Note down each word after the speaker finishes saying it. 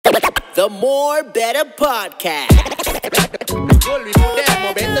the More Better Podcast.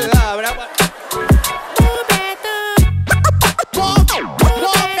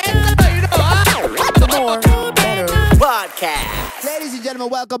 The More Better Podcast. Ladies and gentlemen,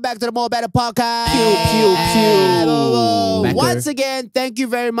 welcome back to the More Better Podcast. Pew, pew, pew. Once again, thank you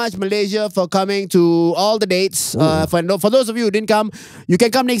very much, Malaysia, for coming to all the dates. For those of you who didn't come, you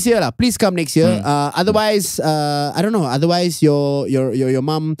can come next year. Please come next year. Otherwise, I don't know. Otherwise, your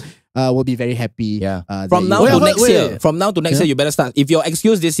mom will be very happy. Yeah. From now to next year. From now to next year, you better start. If your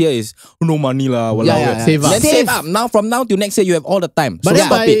excuse this year is no money lah, save up. Then save up. Now from now to next year, you have all the time. But So then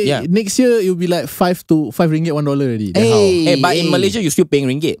stop by it. Yeah. next year, it'll be like $5 ringgit, $1 already. Then Hey, Hey, but in Malaysia, you're still paying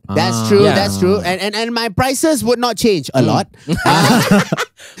ringgit. That's true. Yeah. That's true. And my prices would not change a lot.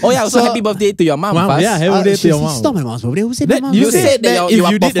 Oh yeah, also So- happy birthday to your mom. Mom, Fuzz. yeah, happy birthday to your mom. It's not my mom's birthday. Who said That- my mom's You birthday? said that if you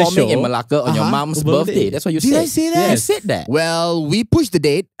are you did the performing show, in Malacca on your mom's birthday. birthday. That's what you Did said. I say that? You said that. Well, we pushed the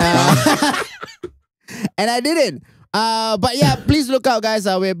date. And I didn't. But yeah, please look out, guys.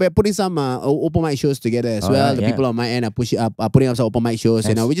 We're putting some open mic shows together as well. yeah, The yeah. people on my end are putting up some open mic shows.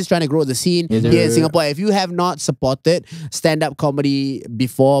 Nice. We're just trying to grow the scene Yes, here in sir. Singapore. If you have not supported stand-up comedy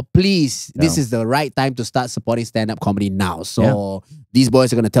before, please, this is the right time to start supporting stand-up comedy now. So these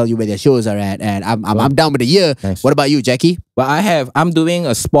boys are gonna tell you where their shows are at, and I'm down with the year. Nice. What about you, Jackie? But I'm doing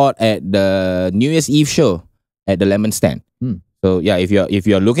a spot at the New Year's Eve show at the Lemon Stand. So yeah, if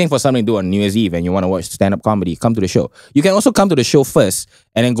you're looking for something to do on New Year's Eve and you want to watch stand-up comedy, come to the show. You can also come to the show first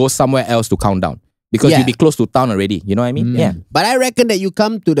and then go somewhere else to count down. Because Yeah. you'll be close to town already. You know what I mean? Yeah. But I reckon that you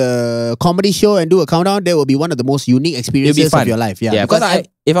come to the comedy show and do a countdown, that will be one of the most unique experiences of fun. your life. Yeah, because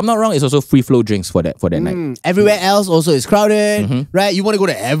if I'm not wrong, it's also free flow drinks for that night. Everywhere else also is crowded, right? You want to go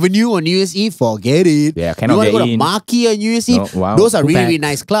to Avenue on New Year's Eve? Forget it. Yeah, You cannot want to get go to in. Marquee on New Year's Eve? No, wow. Those are really, Packed. really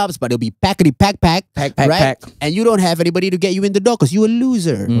nice clubs, but they'll be packed, right? Pack. And you don't have anybody to get you in the door because you're a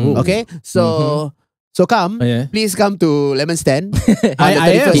loser. Okay? So come, Oh, yeah. please come to Lemon Stand. I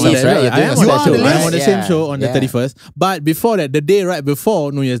am. He is, right? You're doing a You are on the list? I'm on the same show on the Yeah. 31st. But before that, the day right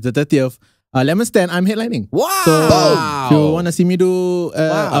before New Year's, the 30th, Lemon Stand, I'm headlining. Wow. So if you want to see me do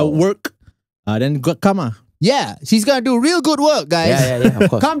work, then come. Yeah, she's going to do real good work, guys. Yeah, of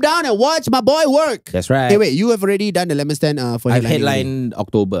course. Come down and watch my boy work. That's right. Okay, wait, you have already done the Lemon Stand for I've headlining already? headlined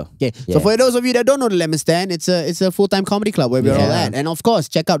October. Okay, Yeah. so for those of you that don't know the Lemon Stand, it's a full-time comedy club where we're all Yeah. at. And of course,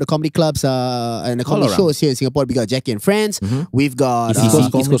 check out the comedy clubs and the comedy around. shows here in Singapore. We got Jackie and Friends. We've got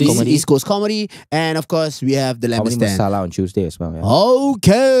East Coast Comedy. And of course, we have the Lemon Comedy Stand. Masala on Tuesday as well. Yeah.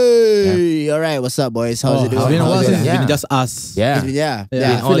 Okay. All right, what's up, boys? How's it It's doing? been a while How's since it? it's been just us. Yeah. Yeah.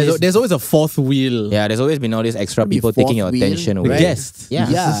 Yeah, I all feel this- there's always a fourth wheel. Yeah, there's always been all these extra Be people taking your fourth wheel, attention The away. right? guests. Yeah.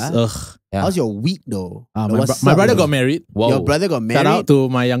 This Yeah. is, ugh. Yeah. How's your week, though? My brother got married. Whoa. Your brother got married? Shout out to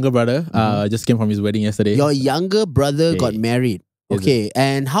my younger brother. Just came from his wedding yesterday. Your younger brother got Okay. married. Is Okay,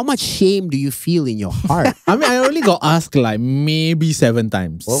 and how much shame do you feel in your heart? I mean, I only got asked like maybe 7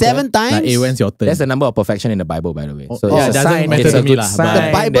 times. Okay. 7 times? Like, hey, when's your turn? That's the number of perfection in the Bible, by the way. So yeah, it's it a doesn't sign. matter It's to a me good lah, but- sign.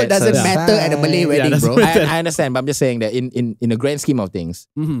 The Bible That's doesn't a matter at a Malay sign. wedding, doesn't bro. matter. I understand, but I'm just saying that in the grand scheme of things,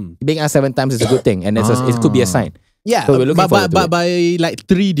 Mhm. being asked 7 times is a good thing, and it could be a sign. Yeah. So we're looking forward to but it. by like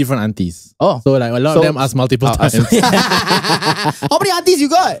 3 different aunties. Oh. So like a lot So- of them asked multiple times. How many aunties you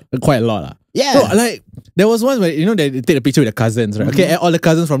got? Quite a lot. Lah. Yeah. So like there was one where they take a picture with the cousins, right? Okay, all the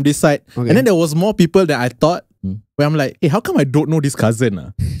cousins from this side. Okay. And then there was more people than I thought. Where I'm like, hey, how come I don't know this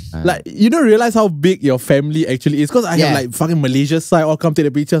cousin? Like, you don't realize how big your family actually is. Because I Yeah. have like fucking Malaysia side all come take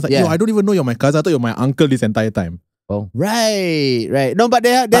the pictures. Like, Yeah. yo, I don't even know you're my cousin. I thought you're my uncle this entire time. Right. No, but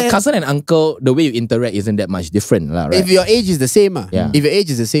But cousin and uncle, the way you interact isn't that much different, lah, right? if your age is the same, Yeah. if your age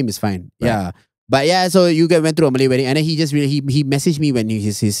is the same, it's fine. Yeah. But yeah, so you guys went through a Malay wedding, and then he just he messaged me when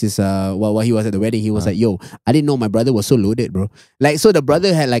while he was at the wedding. He was like, "Yo, I didn't know my brother was so loaded, bro. Like, so the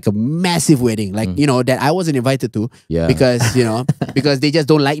brother had like a massive wedding, like that I wasn't invited to, Yeah. because because they just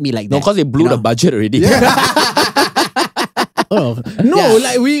don't like me like No, that. because they blew the budget already. Oh no,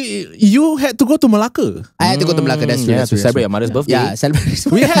 Yeah. like you had to go to Malacca. I had to go to Malacca. That's true. Yeah, that's to true, celebrate that's your mother's true. birthday. Yeah, celebrate.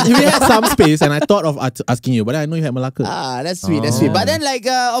 We had some space, and I thought of asking you, but I know you had Malacca. That's sweet. That's sweet. But then,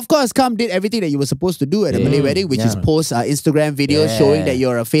 of course, Kam did everything that you were supposed to do at a Malay wedding, which is post Instagram videos showing that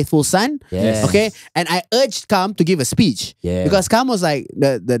you're a faithful son. Yes. Okay. And I urged Kam to give a speech. Yeah. Because Kam was like,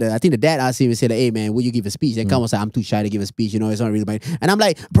 I think the dad asked him and said, like, "Hey man, will you give a speech?" And Kam was like, "I'm too shy to give a speech. It's not really my." And I'm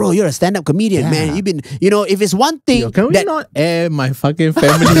like, "Bro, you're a stand-up comedian, man. You've been, if it's one thing Can we that not air my fucking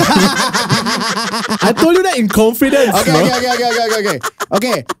family? I told you that in confidence. Okay, bro.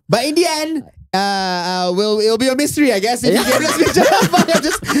 okay. But in the end, It'll be a mystery, I guess. If you get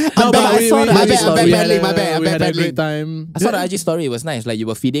this picture, No, but we had a my great time. I saw the IG story. It was nice. Like you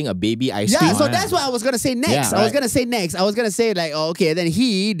were feeding a baby ice cream. Yeah, so that's what I was gonna say next. Yeah, I was gonna say next. I was gonna say like, oh, okay. Then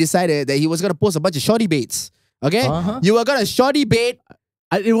he decided that he was gonna post a bunch of shoddy baits. Okay, you were gonna shoddy bait.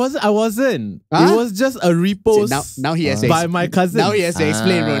 I wasn't. Huh? It was just a repost. Now he has to by my cousin. Now he has to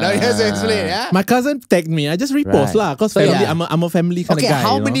explain, bro. Now he has to explain. Yeah. My cousin tagged me. I just repost lah. Cause family, yeah. I'm a family kind of Okay, guy.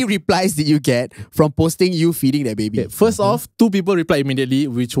 how you know? many replies did you get from posting you feeding that baby? Okay, first off, 2 people replied immediately,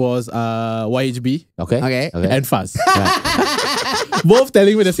 which was YHB Okay. and Fuzz. Both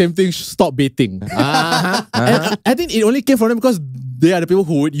telling me the same thing, stop baiting. And I think it only came from them because they are the people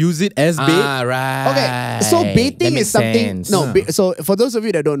who would use it as bait. Right. Okay, so baiting is something. Sense. No, so for those of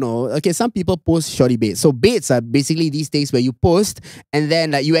you that don't know, okay, some people post shoddy baits. So baits are basically these things where you post and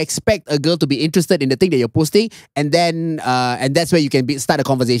then like you expect a girl to be interested in the thing that you're posting, and then and that's where you can start a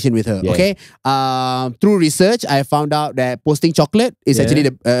conversation with her. Yeah. Okay, through research, I found out that posting chocolate is actually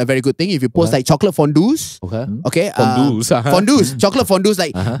a very good thing. If you post like chocolate fondues, okay, Fondues. fondues, chocolate fondues,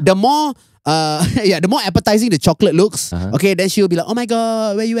 like the more. The more appetizing the chocolate looks, okay, then she'll be like, oh my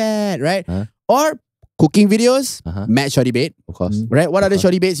god, where you at, right? Or cooking videos, match shoddy bait, Of course. right? What other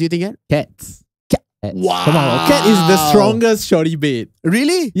shoddy baits do you think? Cats. Wow, Come on, cat is the strongest shoddy bait.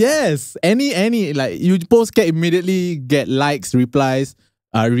 Really? Yes, any like you post cat immediately get likes, replies,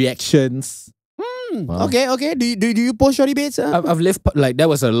 reactions. Wow. Okay. Do you post shoddy baits? I've lived like that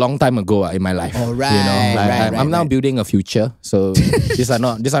was a long time ago in my life. Oh, right, You know, like, right, I'm now right. building a future, so these are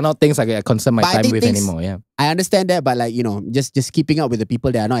not things I concern my But I time think with things- anymore. Yeah. I understand that, but like, you know, just keeping up with the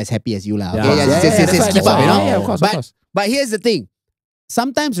people that are not as happy as you lah. Okay? Yeah. Just that's right, keep that's up, you right. know. Yeah, of course, but of course. but here's the thing.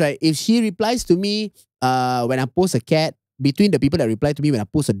 Sometimes, right, if she replies to me when I post a cat, between the people that reply to me when I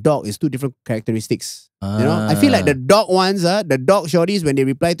post a dog is 2 different characteristics. You know, I feel like the dog ones, the dog shorties, when they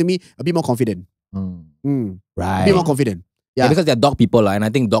reply to me, a bit more confident. A Right. bit more confident. Yeah, Yeah. because they're dog people, and I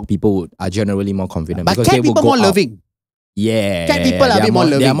think dog people are generally more confident. But because cat they will people go more out. loving. Yeah. Cat people are a They bit more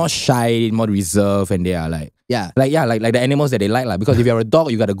They are loving. more shy, more reserved, and they are like Yeah. like the animals that they like. Because if you're a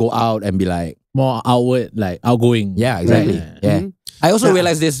dog, you gotta go out and be like, More outward, like outgoing. yeah, exactly. Right. Yeah. Mhm. I also Yeah.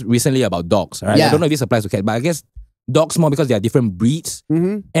 realized this recently about dogs. Right? Yeah. I don't know if this applies to cats, but I guess dogs more because they are different breeds.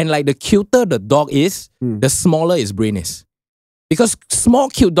 Mm-hmm. And like the cuter the dog is, the smaller its brain is. Because small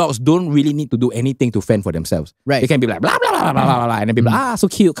cute dogs don't really need to do anything to fend for themselves. Right. They can be like blah blah blah blah blah blah, and then be like, so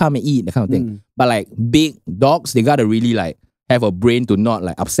cute, come and eat, that kind of thing. But like big dogs, they gotta really like have a brain to not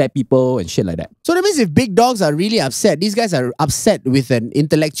like upset people and shit like that. So that means if big dogs are really upset, these guys are upset with an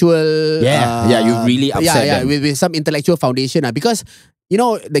intellectual. You really upset them. with some intellectual foundation. Because you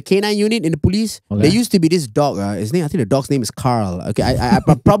know the canine unit in the police, Okay. there used to be this dog. His name, I think the dog's name is Carl. Okay, I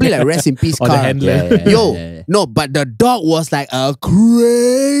probably like rest in peace, Or the Carl. handler. Yo, no, but the dog was like a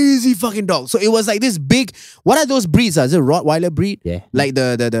crazy fucking dog. So it was like this big. What are those breeds? Is it Rottweiler breed? Yeah. Like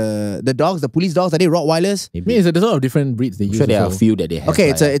the dogs, the police dogs. Are they Rottweilers? I mean, there's a lot of different breeds they I'm use. sure there are a also. few that they have.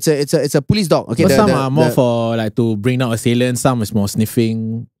 Okay, like, it's a police dog. Okay, But some are more the- for like to bring down assailants. Some is more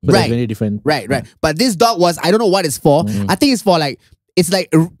sniffing. So Right. There's very different. Right. But this dog was, I don't know what it's for. I think it's for like, it's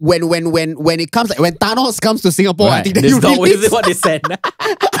like when it comes, like when Thanos comes to Singapore, I right. think that This you dog release- is what they said.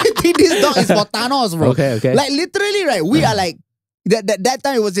 I think this dog is for Thanos, bro. Okay. Like literally, right? We are like that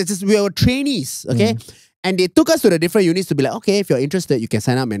time it was just we were trainees, okay? And they took us to the different units to be like, okay, if you're interested, you can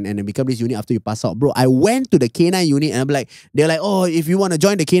sign up and become this unit after you pass out. Bro, I went to the K9 unit and I'm like, they're like, oh, if you want to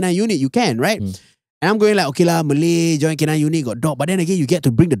join the K9 unit, you can, right? And I'm going like, okay lah, Malay, join Kena unit, got dog. But then again, you get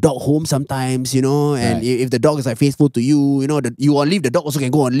to bring the dog home sometimes, you know. And Right. if the dog is like faithful to you, you know, you on leave, the dog also can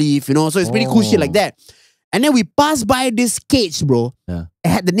go on leave, you know. So it's pretty cool shit like that. And then we passed by this cage, bro. Yeah. It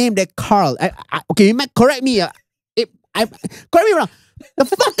had the name there, Carl. Okay, you might correct me. Correct me wrong. The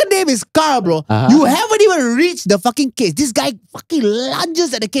fucking name is Carl, bro. You haven't even reached the fucking cage. This guy fucking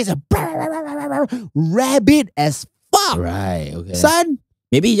lunges at the cage. Rabid as fuck. Right. Okay. Son.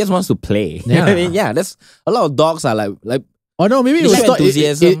 Maybe he just wants to play. Yeah. I mean, yeah. That's a lot of dogs are like Or no, maybe Visual you thought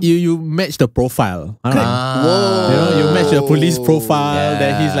enthusiasm. you match the profile. I don't know. Whoa. You know, you match the police profile Yeah.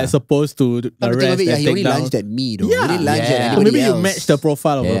 that he's like supposed to Come to think arrest of it, yeah, and he take only down. lunged at me, though. Yeah. He didn't lunge at Yeah. So anybody maybe you else. match the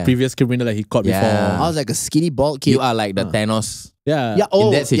profile of Yeah. a previous criminal that he caught Yeah. before. I was like a skinny bald kid. You are like the Thanos Yeah. Yeah,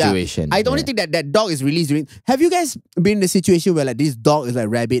 in that situation. I only think that dog is released during. Have you guys been in a situation where like this dog is like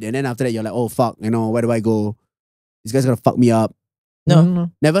rabid, and then after that you're like, oh fuck, you know, where do I go? This guy's gonna fuck me up. No.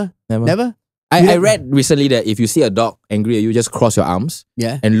 Never, Never. never. I read recently that if you see a dog angry at you, just cross your arms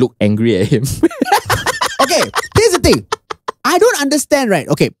Yeah. and look angry at him. Okay, here's the thing. I don't understand, right?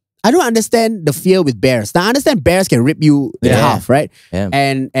 Okay, I don't understand the fear with bears. Now I understand bears can rip you in Yeah. half, right? Yeah.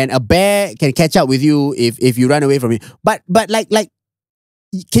 And a bear can catch up with you if you run away from it. But like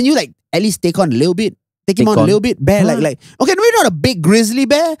can you like at least take on a little bit? Take him on a little bit, bear like okay, maybe not a big grizzly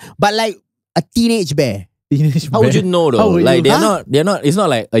bear, but like a teenage bear. How would you know though? Like they're not. It's not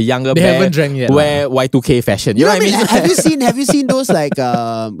like a younger They bear haven't drank yet. wear Y2K fashion. You know what I mean? Have you seen those like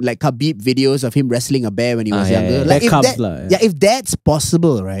Khabib videos of him wrestling a bear when he was younger? Like if that's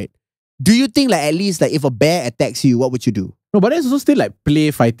possible, right? Do you think like at least like if a bear attacks you, what would you do? No, but that's also still like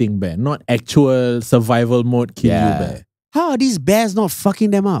play fighting bear, not actual survival mode kill you bear. How are these bears not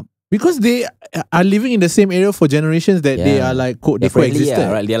fucking them up? Because they are living in the same area for generations that they are like they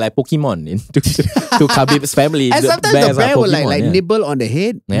coexisted. Right? They're like Pokemon to Khabib's family. And sometimes the bear will like nibble on the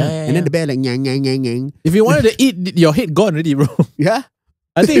head. And then the bear like nyang nyang nyang nyang. If you wanted to eat, your head gone already, bro. Yeah.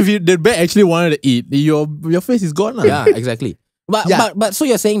 I think if the bear actually wanted to eat, your face is gone. Yeah, exactly. But so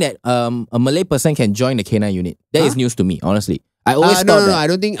you're saying that a Malay person can join the Kena unit. That is news to me, honestly. I always thought no, I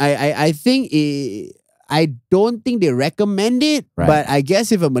don't think I don't think they recommend it, but I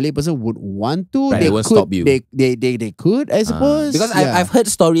guess if a Malay person would want to, they won't could, stop you. They could, I suppose. Because I've heard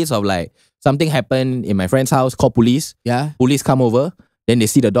stories of like something happened in my friend's house, called police. Yeah. Police come over, then they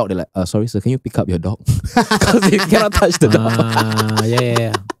see the dog, they're like, sorry sir, can you pick up your dog? Because they cannot touch the dog.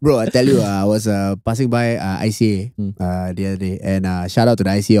 Yeah. Bro, I tell you, I was passing by ICA the other day, and shout out to the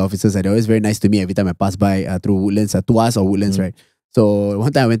ICA officers. They're always very nice to me every time I pass by through Woodlands, Tuas or Woodlands, right? So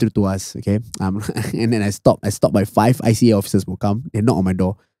one time I went through Tuas, okay, and then I stopped by 5 ICA officers will come. They knock on my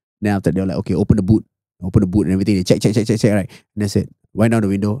door. Then after they were like, okay, open the boot and everything. They check, right? And I said, wind down the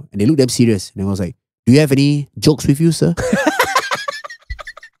window, and they looked damn serious. And I was like, do you have any jokes with you, sir?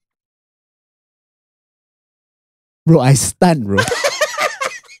 Bro, I stunned, bro.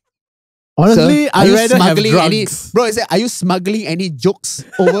 Honestly, I'd rather have drugs. Bro, I said, are you smuggling any jokes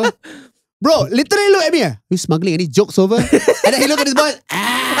over? Bro, literally look at me. Are you smuggling any jokes over? And then he looked at his boy.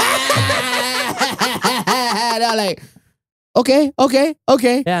 And I'm like, okay.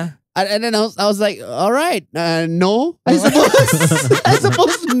 Yeah. And then I was like, all right, no, I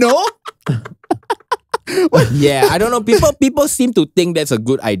suppose no. Yeah, I don't know. People seem to think that's a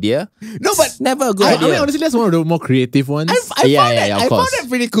good idea. No, but it's never a good idea. I mean, honestly, that's one of the more creative ones. I found that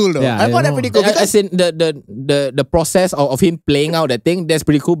pretty cool though. I found that pretty cool. As in the process of him playing out that thing, that's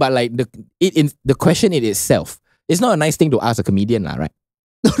pretty cool. But like the question in itself, it's not a nice thing to ask a comedian, right?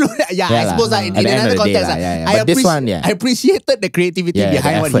 I suppose in another context, I appreciated the creativity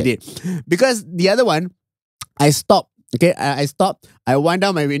behind what he did. Because the other one, I stopped. Okay, I stopped. I wind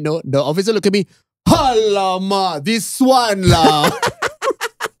down my window. The officer looked at me. Alamak, this one lah.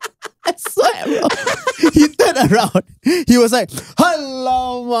 I swear, bro. He turned around. He was like,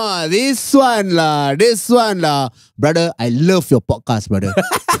 alamak, this one lah. Brother, I love your podcast, brother.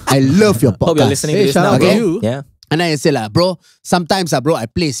 I love your podcast. Hope you're listening to this now, okay? bro. Yeah. And then I say bro, sometimes bro, I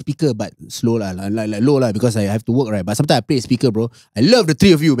play speaker but slow like low because I have to work, right? But sometimes I play speaker, bro. I love the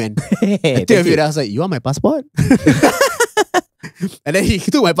 3 of you, man. The 3 of you. I was like, you want my passport? And then he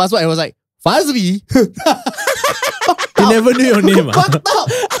took my passport and was like, Fuzzy. He never knew your name. Fucked up.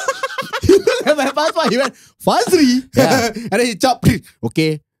 He looked at my passport. He went, Fuzzy. Yeah. And then he chopped.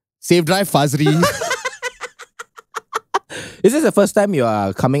 Okay, safe drive, Fuzzy. Is this the first time you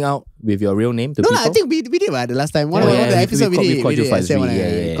are coming out with your real name to people? No, I think we did the last time. One of the episodes we called you Fuzzy.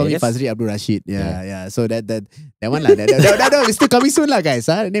 Call me Fuzzy Abdul Rashid. Yeah. So that one lah. That is still coming soon lah, guys.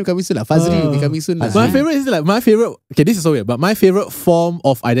 The name coming soon lah. Fuzzy will be coming soon lah. My favorite is okay, this is so weird, but my favorite form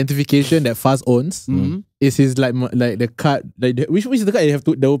of identification that Fuzz owns is his like the card, which is the card you have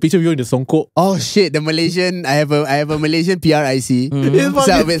to the picture of you in the songkok. Oh shit, the Malaysian. I have a Malaysian PRIC.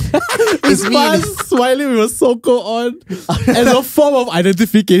 It's Fuzz smiling with a songkok on as a form of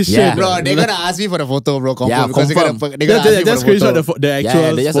identification. Yeah. Bro, they're gonna ask me for the photo, bro. Yeah, because they're gonna ask me just for the photo. screenshot the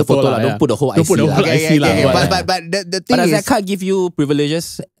actual just a photo. Don't put the whole IC. But the thing does is, that card give you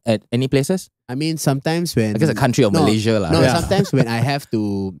privileges at any places? I mean, sometimes when I guess a country of Malaysia lah. No, sometimes when I have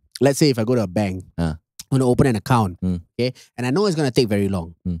to, let's say if I go to a bank, I want to open an account, okay, and I know it's gonna take very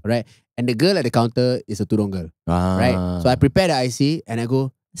long, right? And the girl at the counter is a Tudong girl, right? So I prepare the IC and I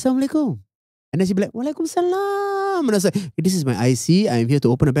go, Assalamualaikum. And then she'd be like, Waalaikumsalam. And I was like, hey, this is my IC. I'm here to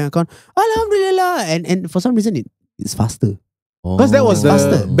open a bank account. Alhamdulillah. And for some reason, it's faster. Because that was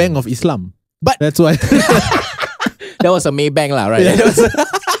the Bank of Islam. But that's why. That was a Maybank lah, right? Yeah,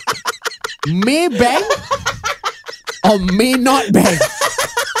 Maybank or may not bank.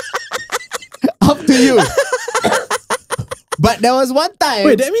 Up to you. But there was one time.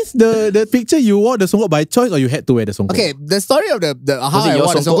 Wait, that means the picture you wore the songkok by choice or you had to wear the songkok? Okay, the story of the how I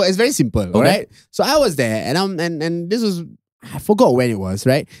wore the songkok is very simple, right? So I was there and this was, I forgot when it was,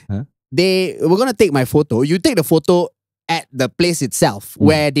 right? They were gonna take my photo. You take the photo at the place itself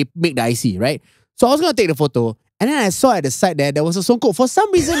where they make the IC, right? So I was gonna take the photo And then I saw at the side there was a songkok. For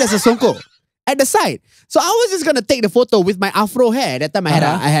some reason, there's a songkok at the side. So I was just gonna take the photo with my afro hair. That time I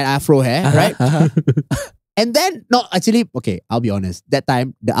had afro hair, right? And then, no, actually, okay, I'll be honest. That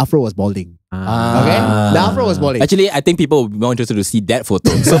time, the afro was balding. Okay? The afro was balding. Actually, I think people would be more interested to see that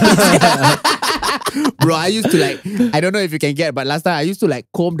photo. So Bro, I used to like, I don't know if you can get, but last time I used to like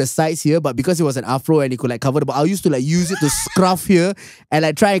comb the sides here, but because it was an afro and it could like cover the ball, I used to like use it to scruff here and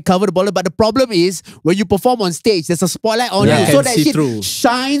like try and cover the ball. But the problem is, when you perform on stage, there's a spotlight on you, so that shit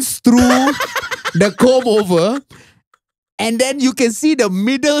shines through the comb over. And then you can see the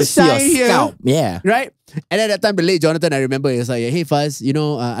middle shine here. Scalp. Yeah. Right? And at that time, the late Jonathan, I remember, he was like, hey, Fuzz, you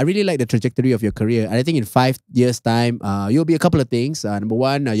know, I really like the trajectory of your career. And I think in 5 years' time, you'll be a couple of things. Number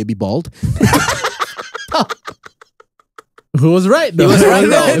one, you'll be bald. Who was right though? He was right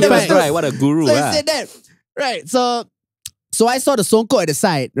though. He was right. What a guru. So he said that. Right. So I saw the songkok at the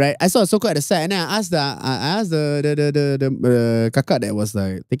side, right? I saw the songkok at the side, and then I asked the kakak that was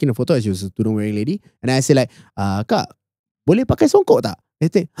like taking the photo. She was a tudung wearing lady, and I said like, kak, boleh pakai songkok tak? Dia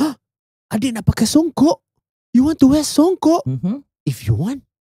said, huh? Adik nak pakai songkok? You want to wear songkok? If you want,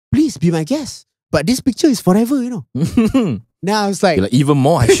 please be my guest. But this picture is forever, you know. Now I was like, even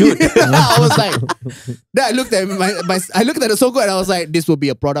more, I should. I was like, then I looked at I looked at the songkok and I was like, this will be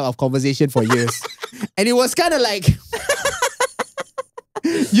a product of conversation for years. And it was kind of like,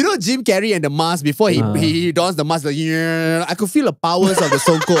 you know, Jim Carrey and the mask before he dons the mask. Like, yeah, I could feel the powers of the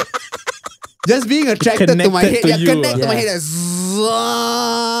songkok just being attracted to my head. Connect to my head.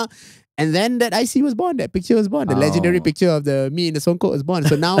 And then that IC was born. That picture was born. The legendary picture of me in the songkok was born.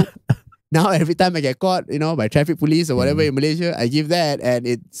 So now every time I get caught, you know, by traffic police or whatever in Malaysia, I give that, and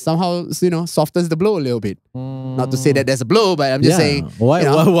it somehow, you know, softens the blow a little bit. Not to say that there's a blow, but I'm just saying.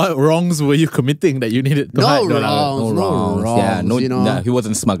 What wrongs were you committing that you needed to hide? No wrongs. Yeah, you know. He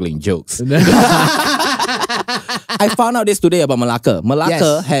wasn't smuggling jokes. I found out this today about Malacca.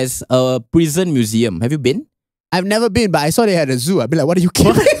 Malacca has a prison museum. Have you been? I've never been, but I saw they had a zoo. I'd be like, what are you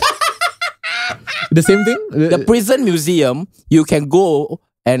kidding? The same thing? The prison museum, you can go,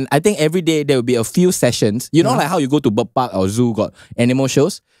 and I think every day there will be a few sessions. You know, like how you go to bird park or zoo, got animal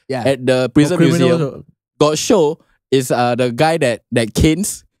shows? Yeah. At the prison museum, got show is the guy that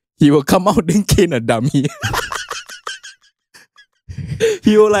canes. He will come out and cane a dummy.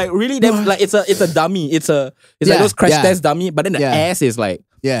 He will like really like it's a dummy. It's like those crash test dummy, but then the ass is like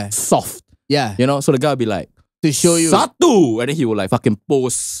soft. Yeah. You know, so the guy will be like, to show you. Satu! And then he will like fucking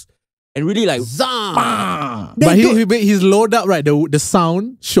pose and really like but he's loaded up, right? The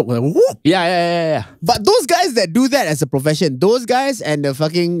sound shook like, whoop. Yeah. But those guys that do that as a profession, those guys and the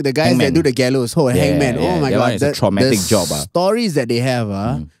guys hangman. that do the gallows, hangman. Oh my god, it's a traumatic job. Stories that they have,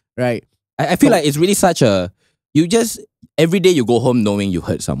 right? I feel like it's really such a every day you go home knowing you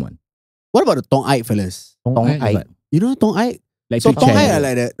hurt someone. What about the Tong Ai fellas? Tong Ai. You know Tong Ai? Electric Tong chair. Ai are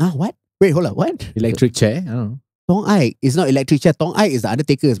like that. What? Wait, hold up. What? Electric chair? I don't know. Tong Ai is not electric chair. Tong Ai is the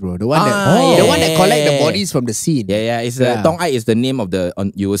Undertakers, bro. The one that collect the bodies from the scene. Tong Ai is the name of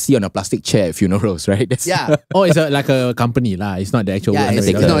you will see on a plastic chair at funerals, right? It's like a company lah. It's not the actual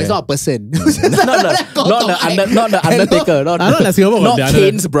Undertaker. It's not a person. not the Undertaker. Not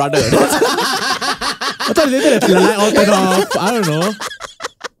Kane's brother. I thought they did light all turn off. I don't know.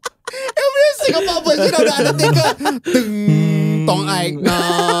 Every Singapore version of the Undertaker. Tong Ai.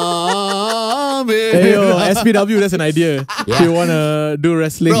 Hey yo, SPW, that's an idea. If you want to do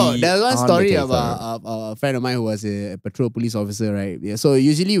wrestling. Bro, there's one story about a friend of mine who was a patrol police officer, right? Yeah. So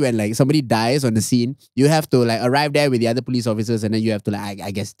usually when like somebody dies on the scene, you have to like arrive there with the other police officers, and then you have to like,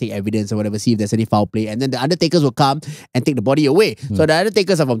 I guess, take evidence or whatever, see if there's any foul play. And then the Undertakers will come and take the body away. So the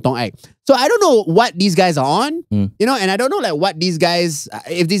Undertakers are from Tong Ai. So I don't know what these guys are on, you know, and I don't know like what these guys,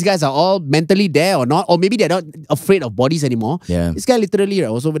 if these guys are all mentally there or not, or maybe they're not afraid of bodies anymore. Yeah. This guy literally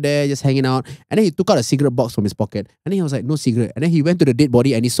was over there just hanging out, and then he took out a cigarette box from his pocket, and then he was like, no cigarette. And then he went to the dead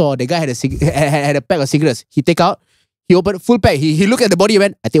body and he saw the guy had a pack of cigarettes. He take out, he opened full pack. He looked at the body and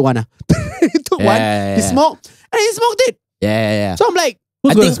went, I take one. He took one, he smoked, and he smoked it. Yeah. So I'm like,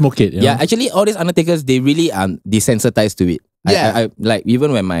 who's going to smoke it? Yeah, actually, all these Undertakers, they really are desensitized to it. I like,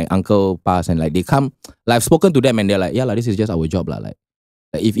 even when my uncle passed and like they come, like I've spoken to them and they're like, yeah, this is just our job. Like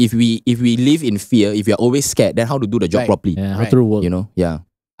if we live in fear, if you're always scared, then how to do the job properly? Yeah, how to work. You know? Yeah.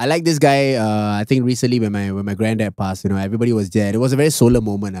 I like this guy. I think recently when my granddad passed, you know, everybody was there. It was a very solemn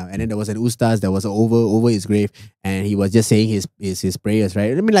moment, and then there was an ustaz that was over his grave, and he was just saying his prayers,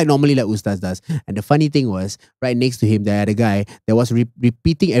 right? I mean, like normally like ustaz does. And the funny thing was, right next to him, there had a guy that was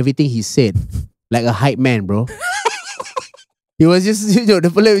repeating everything he said, like a hype man, bro. He was just, you know, the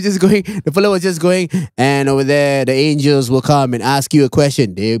fella was just going, and over there, the angels will come and ask you a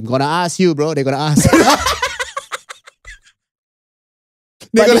question. They're gonna ask you, bro. They're gonna ask.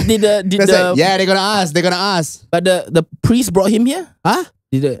 But gonna- did the yeah, they're gonna ask. but the priest brought him here? Huh?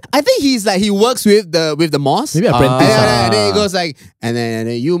 Did the I think he's like, he works with the mosque. Maybe apprentice. And then he goes like, and then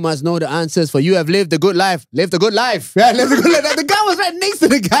you must know the answers, for you have lived a good life. Lived a good life. Yeah, lived a good life. The guy was right next to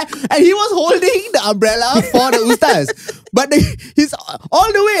the guy, and he was holding the umbrella for the ustaz. But he's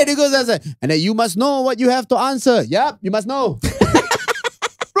all the way, and he goes, and then you must know what you have to answer. Yep, you must know.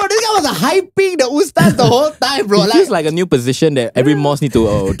 Bro, this guy was hyping the ustaz the whole time, bro. It feels like a new position that every mosque need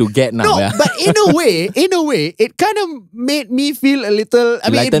to get now. No, yeah. but in a way, it kind of made me feel a little. I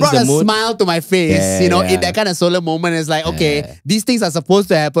mean, it lightens brought the a mood. smile to my face. Yeah, you know, yeah. in that kind of solemn moment, it's like, okay, Yeah. these things are supposed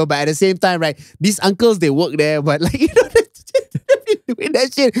to happen, but at the same time, right? These uncles they work there, but like doing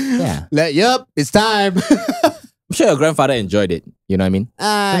that shit. Yeah. Like, yup, it's time. I'm sure your grandfather enjoyed it. You know what I mean?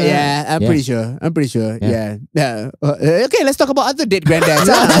 Yeah, I'm Yeah. pretty sure. I'm pretty sure. Yeah. Yeah. Okay, let's talk about other dead granddads.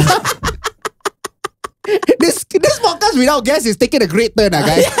 This podcast without guests is taking a great turn,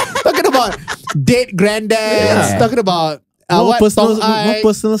 guys. Talking about dead granddads, Yeah. talking about More what personal, Tong Ai,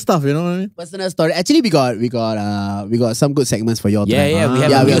 more personal stuff. You know what I mean? personal story. Actually, we got some good segments for y'all. Yeah, tonight. yeah. We have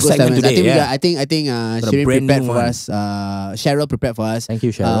Yeah, a we new have good segment segments. today. I think Got a Shirin brand prepared new for one. us. Cheryl prepared for us. Thank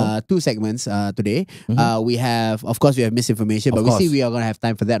you, Cheryl. 2 segments today. We have, of course, we have misinformation, but Of we see course. we are gonna have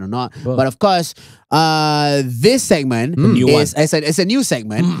time for that or not. Sure. But of course, this segment new is it's a new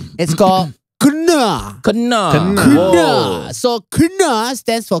segment. It's called Kena. Kena. Kena. So Kena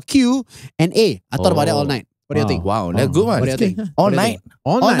stands for Q and A. I thought about that all night. What do you think? Wow, that's a good one. What do you think? All What do you night. think?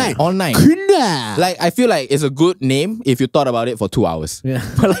 All night. All night. Kena. Like, I feel like it's a good name if you thought about it for 2 hours. Yeah.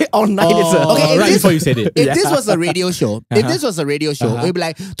 But like all night, it's a... Okay, if right this- before you said it. If this was a radio show, it'd be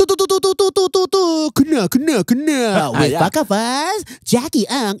like Kena with Yeah. Fuzz, Jackie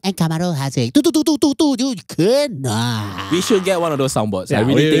Ng, and Kamaro Hasek. Kena. We should get one of those soundboards. I Yeah,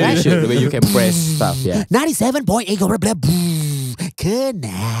 really think we we should, where you can press stuff. Yeah. 97.8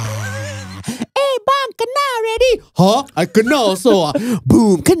 Kena. Hey, bang, Kena ready? Huh? I Kena also.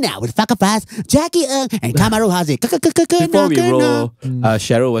 Boom, Kena with Fuzz, Jackie Ng, and Kamaro Hasek. Before we roll,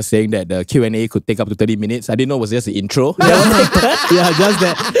 Cheryl was saying that the Q&A could take up to 30 minutes. I didn't know it was just the intro. Yeah, just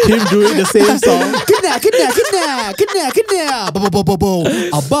that him doing the same song. Kena. Bo.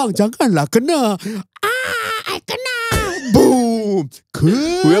 Abang, janganlah kena. I kena. Boom.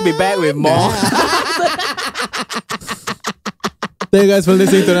 We'll be back with more. Thank you guys for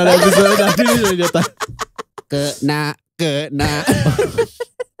listening to another episode. Kena.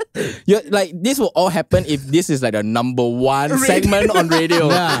 Like, this will all happen if this is like the number one segment on radio.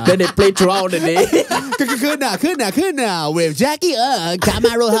 Yeah. Then they play throughout the day. Kena. With Jackie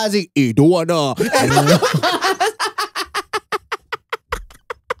Kamaro Haziq. Don't wanna.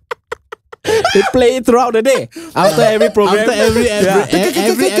 They play it throughout the day. After every program. After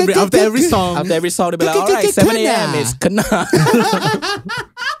every song. After every song, they'll be like, alright, 7 a.m. It's Kena.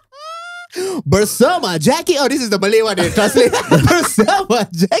 Bersama Jackie. Oh, this is the Malay one. They translate. Bersama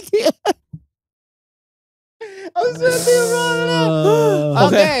Jackie. I'm sweating, bro.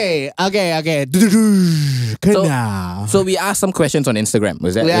 Okay. Kena. So we asked some questions on Instagram.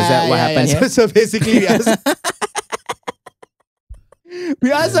 Is that what happened here? So basically,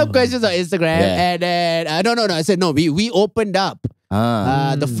 we asked some questions on Instagram, Yeah. and then no. I said no. We opened up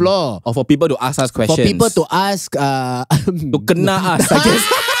the floor Or for people to ask us questions. for people to ask. To kena us, I guess.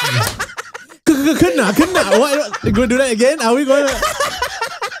 Kena. What? You gonna do that again? Are we going to?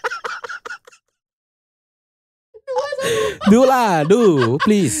 Do,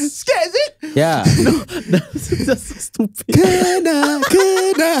 please. Scared, is it? Yeah. That's so stupid. Kena.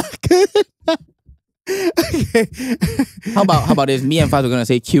 Okay. How about this? Me and Fuzz are gonna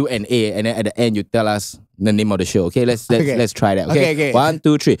say Q&A, and then at the end you tell us the name of the show. Okay, let's try that. Okay, 1,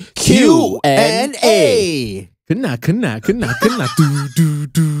 2, 3. Q&A. Kena.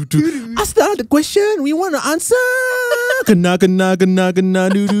 Do. Ask the question we want to answer. Kena. Do.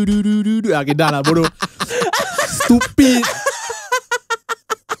 Okay, dah lah, bodoh. Stupid.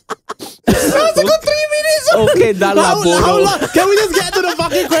 That's a good 3 minutes. Okay, dah lah, How bodoh. long? Can we just get to the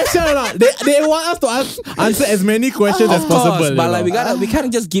fucking question or not? They want us to answer as many questions as Of course, possible. but like we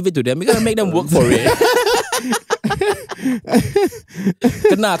can't just give it to them. We gotta make them work for it.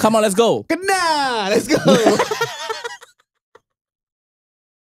 Kena, come on, let's go. Kena. Let's go.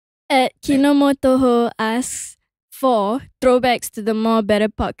 At Kinomotoho asks for throwbacks to the More Better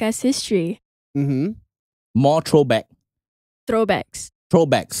podcast history. More throwbacks. Throwback.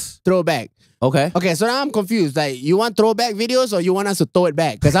 Okay. Okay, so now I'm confused. Like, you want throwback videos or you want us to throw it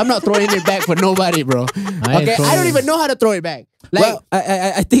back? Because I'm not throwing it back for nobody, bro. I ain't Okay, I throwing don't it. even know how to throw it back. Well,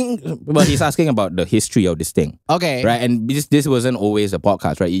 I think he's asking about the history of this thing. Okay. Right, and this wasn't always a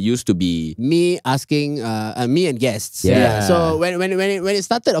podcast, right? It used to be Me asking me and guests. Yeah. So when it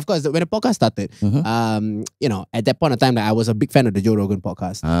started, of course, when the podcast started, at that point of time, like, I was a big fan of the Joe Rogan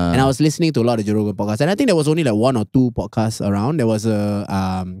podcast, and I was listening to a lot of Joe Rogan podcasts, and I think there was only like 1 or 2 podcasts around. There was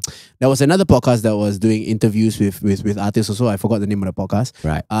another podcast that was doing interviews with artists. Also, I forgot the name of the podcast.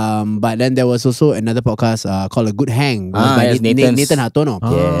 right. But then there was also another podcast called A Good Hang by yes, Nathan Hartono.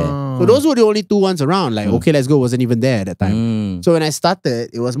 Yeah. So those were the only 2 ones around. Like, Okay, Let's Go wasn't even there at that time. So when I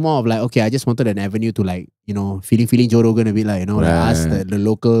started, it was more of like, okay, I just wanted an avenue to like, feeling Joe Rogan a bit, like, like ask the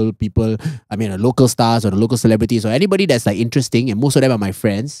local people, the local stars or the local celebrities or anybody that's like interesting, and most of them are my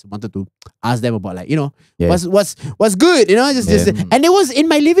friends, wanted to ask them about like, what's good, just and it was in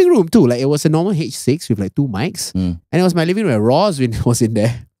my living room too. Like, it was a normal H6 with like 2 mics, and it was my living room. Ross was in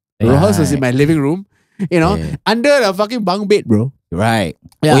there. Ross was in my living room, under the fucking bunk bed, bro. Right.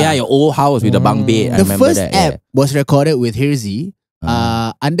 Yeah. Oh yeah, your old house with the bunk bed. I The remember first that. app was recorded with Hirzi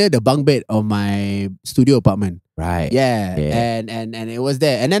under the bunk bed of my studio apartment. Right. Yeah. And it was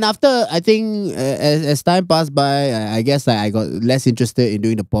there. And then after, I think as time passed by, I guess I got less interested in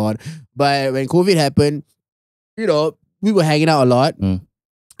doing the pod. But when COVID happened, we were hanging out a lot. And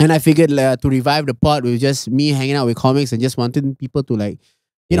I figured to revive the pod with just me hanging out with comics and just wanting people to like,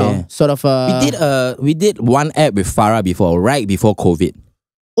 sort of. We did one app with Farah before, right before COVID.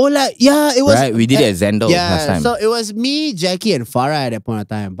 Oh, like, yeah, it was. Right, we did it at Zendo last time. So it was me, Jackie, and Farah at that point of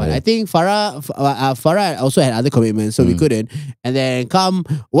time. But I think Farah also had other commitments, so we couldn't. And then Kam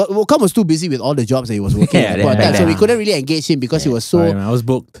was too busy with all the jobs that he was working at that point of time. So we couldn't really engage him because he was so. Sorry, man, I was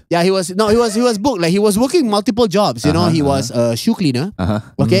booked. Yeah, he was booked. Like, he was working multiple jobs. He was a shoe cleaner.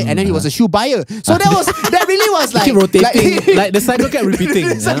 Okay, and then he was a shoe buyer. So that really was like Keep rotating, like the cycle kept repeating.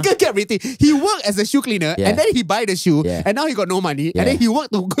 The cycle kept repeating. He worked as a shoe cleaner, and then he buy the shoe, and now he got no money, and then he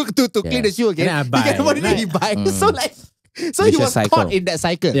worked to clean the shoe again. And then I buy. He get money, then he buy. So like, so he Vicious was cycle. caught in that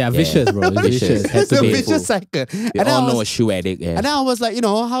cycle. Yeah, vicious, bro. Vicious. Had It's to a be. vicious cycle. We And all I know a was, shoe addict. Yeah. and then I was like,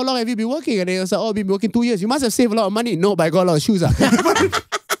 how long have you been working? And they was like, oh, I've been working 2 years. You must have saved a lot of money. No, but I got a lot of shoes.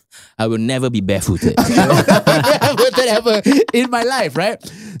 I will never be barefooted. Ever in my life, right?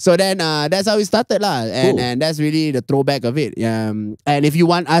 So then that's how we started lah, and that's really the throwback of it. And if you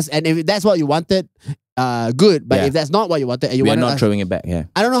want us, and if that's what you wanted, good. But if that's not what you wanted, and you We are want not us, throwing it back. Yeah.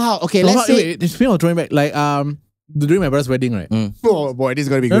 I don't know how. Okay, So let's say. wait, speaking of throwing back, like during my brother's wedding, right? Oh boy, this is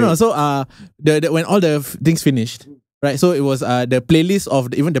gonna be No, great. no. So the when all the things finished, right? So it was the playlist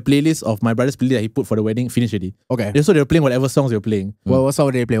of even the playlist of my brother's playlist that he put for the wedding finished already. Okay. So they were playing whatever songs they were playing. What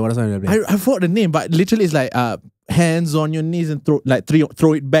song did they play? What song did they play? I forgot the name, but literally it's like hands on your knees and throw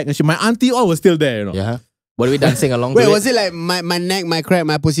it back and shit. My auntie all was still there, Yeah. Were we dancing along Wait, to was it like my neck, my crack,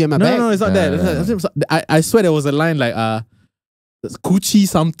 my pussy, and my back? No, it's not that. I swear there was a line like Coochie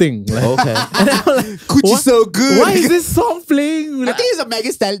something. Like, Okay. and I'm like, Coochie what? so good. Why is this song playing? I think it's a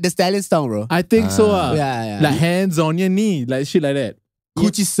Megan the Stallion song, bro. I think so. Yeah. Like hands on your knee, like shit like that.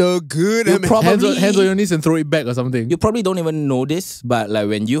 Coochie so good. You I mean, probably- Hands on your knees and throw it back or something. You probably don't even know this, but like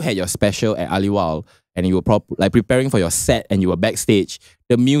when you had your special at Aliwal and you were like preparing for your set and you were backstage,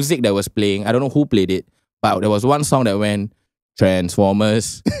 the music that was playing, I don't know who played it, but there was one song that went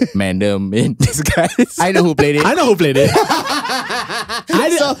Transformers, Mandem in disguise. I know who played it. I know who played it.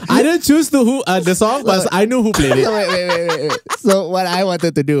 I didn't choose the song, but I knew who played it. So wait. So what I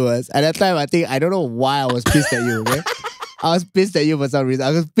wanted to do was, at that time, I don't know why I was pissed at you, okay? I was pissed at you for some reason.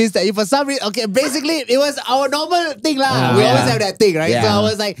 Okay, basically, it was our normal thing lah. We always have that thing, right? Yeah. So I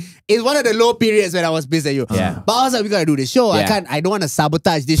was like, it's one of the low periods when I was pissed at you. Yeah. But I was like, we gotta do this show. Yeah. I don't want to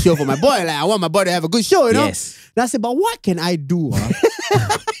sabotage this show for my boy. Like, I want my boy to have a good show, you know? Yes. And I said, but what can I do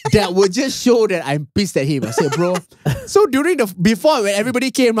that would just show that I'm pissed at him? I said, bro. So before when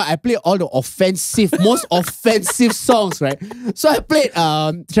everybody came, I played all the most offensive songs, right? So I played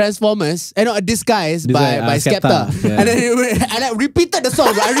Transformers, Disguise by Skepta. Yeah. And I repeated the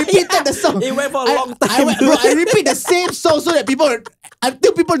song. I repeated the song. It went for a long time. I repeat the same song so that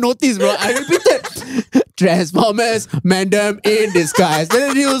until people notice, bro. I repeated Transformers, Mandem in Disguise. And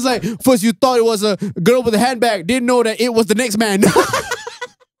then he was like, first you thought it was a girl with a handbag, didn't know that it was the next man.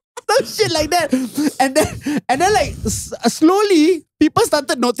 Some shit like that. And then like slowly people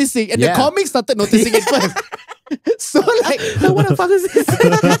started noticing, and the comics started noticing it first. So like, what the fuck is this?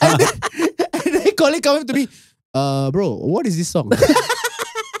 and then Colin coming to me, bro, what is this song?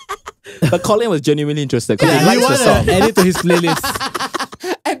 But Colin was genuinely interested because Yeah, he likes the song. Add it to his playlist.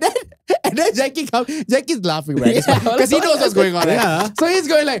 and then Jackie's laughing, right? Because he knows what's going on. Right? Yeah. So he's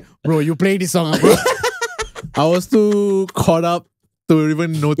going like, bro, you play this song, bro. I was too caught up to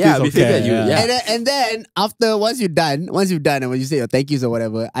even notice. Yeah, or we figured care. you- yeah. And then after once you've done and when you say your thank yous or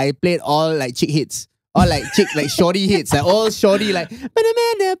whatever, I played all like chick hits. Or like shorty hits, like all shorty like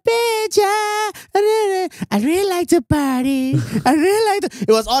I really like to party. I really like to.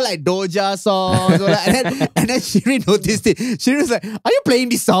 It was all like Doja songs, and then Shirin noticed it. Shirin was like, "Are you playing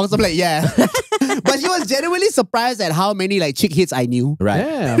these songs?" I'm like, "Yeah," but she was genuinely surprised at how many like chick hits I knew. Right.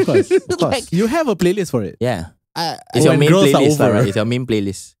 Yeah, of course. Of course. Like- You have a playlist for it. Yeah. Uh, It's your when main girls are playlist, over. right? It's your main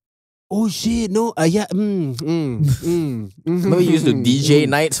playlist. oh shit! No, yeah. Remember you used to DJ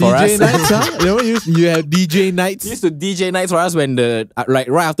nights for DJ us? nights, huh? You have DJ nights. You used to DJ nights for us when the like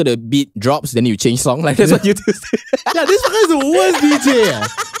right after the beat drops, then you change song. Like that's what you do. Yeah, this fucker is the worst DJ.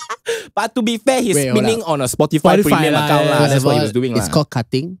 But to be fair, he's Wait, hold spinning on a Spotify premium lah, account yeah. lah. First That's of what he all, was doing It's lah. called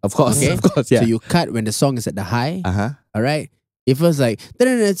cutting. Of course, Okay. of course, yeah. So you cut when the song is at the high. Uh-huh. All right. If it was like,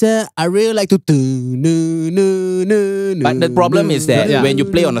 I really like to. But the problem is that Yeah. when you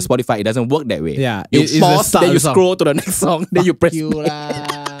play on a Spotify, it doesn't work that way. Yeah, You it's the pause, start then of you the song. scroll to the next song, then you press You play. lah.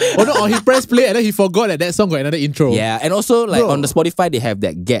 Oh no, or he pressed play and then he forgot that song got another intro. Yeah, and also like Bro. on the Spotify, they have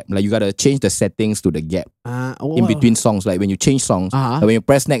that gap. Like you gotta change the settings to the gap in between songs. Like when you change songs, Uh-huh. like when you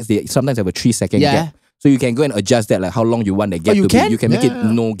press next, they sometimes have a 3-second Yeah. gap. So you can go and adjust that, like how long you want the gap you to can? be. You can make it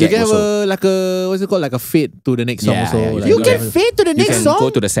no You gap can have also. what's it called? Like a fade to the next song Yeah, also. yeah, like, You You can can- fade to the You next can song. go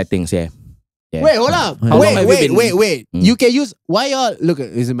to the settings, yeah. Yeah. Wait, hold up. How long have you been- Wait. Mm. You can use. Why y'all look?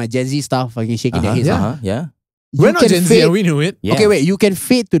 Is it my Gen Z stuff? Fucking shaking their heads. yeah. Yeah. You We're not can Gen Z fade- and we knew it. Yeah. Okay, wait. You can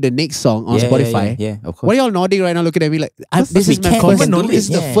fade to the next song on Yeah, Spotify. Yeah, of course. What are y'all nodding right now? Looking at me like this we is my can- first. we can do This is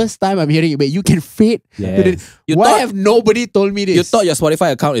it, the yeah. first time I'm hearing it. But you can fade. to the, You why thought- have nobody told me this? You thought your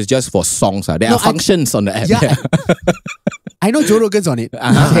Spotify account is just for songs. There No, are functions on the app. Yeah. I know Joe Rogan's on it.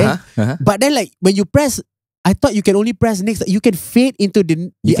 Okay? But then like when you press, I thought you can only press next. You can fade into the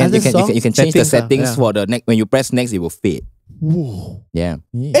other song. You can change the Settings, settings for the next. When you press next, it will fade. Whoa. Yeah.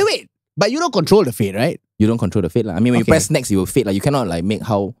 Hey, wait. But you don't control the fade, right? You don't control the fade. I mean, when you Okay. press next, it will fade. Like you cannot like make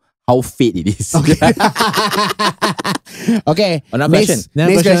how fade it is. Okay. Another next, question.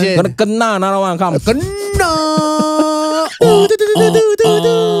 Next question. Gonna kena another one come.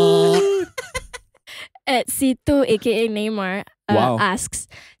 At C2, aka Neymar, Wow. asks,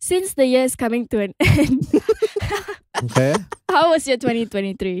 since the year is coming to an end, Okay. how was your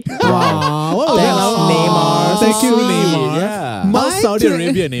 2023? Wow. What was Thanks, that? Neymar. Thank So you, sweet. Neymar. Yeah. Mount My Saudi tw-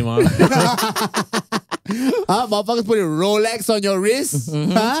 Arabia, Neymar. Huh? Motherfuckers putting Rolex on your wrist?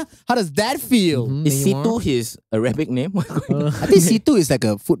 Huh? How does that feel? Is C2 his Arabic name? I think C2 is like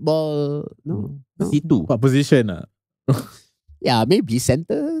a football. No. C2. What position? Yeah, maybe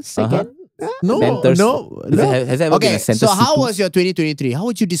center, second. No, Centers. no. Has that ever been Okay, a center so how C2? was your 2023? How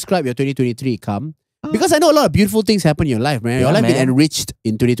would you describe your 2023, Kam? Because I know a lot of beautiful things happen in your life, man. Your Yeah, life been man. enriched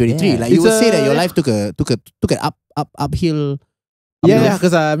in 2023. Yeah. Like you It's would say that a- your life took an uphill. Yeah,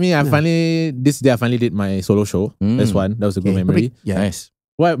 because I mean, I finally this day I finally did my solo show. Mm. That's one. That was a good Okay, memory. Yeah. Nice.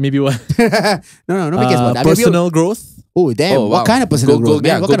 What? Maybe what? no, make it about that. I mean, Personal growth. oh damn! Oh, What wow. kind of personal Go- growth?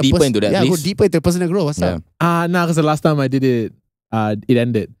 yeah, man? What go kind of deeper into that, Yeah, go please. deeper into personal growth. What's Yeah. up? Nah, because the last time I did it, it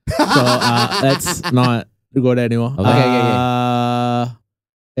ended. So let's not go there anymore. Okay.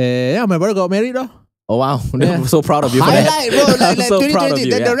 Yeah, my brother got married though. Oh wow. Yeah. I'm so proud of you for that. Highlight, bro. Like, I'm so proud of 2020.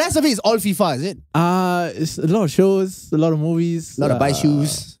 you. The yeah. rest of it is all FIFA, is it? It's a lot of shows, a lot of movies, A lot of buy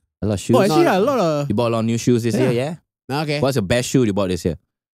shoes. A lot of shoes. Oh, actually, No. a lot of. You bought a lot of new shoes this year, yeah? Okay. What's your best shoe you bought this year?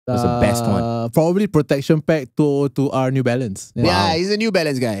 What's the best one? Probably protection pack to our New Balance. Yeah, Wow. he's a New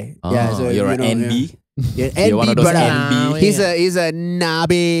Balance guy. Oh, yeah, so you're you an know, NB. Yeah, You're one of those brother. NB. He's a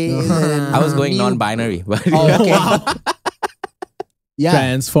nabe. I was going non-binary, but Oh, okay. Yeah,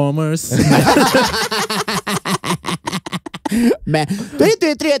 Transformers. man.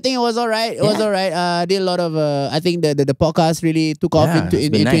 2023, I think it was alright. It was alright. Did a lot of. I think the podcast really took off Yeah, into it's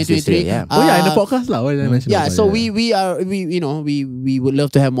in been nice this 2023. year, yeah. Oh yeah, in the podcast lah. Why did I mention Yeah, that? so we would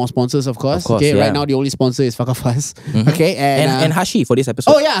love to have more sponsors, of course. Of course, okay, yeah. right now the only sponsor is Fuck Fuzz. Mhm. Okay, and Hashi for this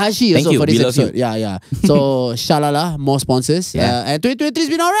episode. oh yeah, Hashi Thank also you, for this we love you. episode. Yeah. So shalala, more sponsors. Yeah. And 2023 has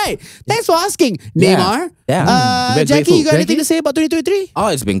been alright. Thanks for asking, Yeah. Neymar. Yeah. We're Jackie, grateful. you got anything Jackie? to say about 2023? Oh,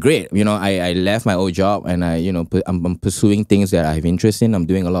 it's been great. You know, I left my old job and I'm pursuing things that I have interest in. I'm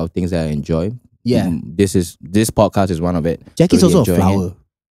doing a lot of things that I enjoy. Yeah. This podcast is one of it. Jackie's Really also a enjoying flower. it.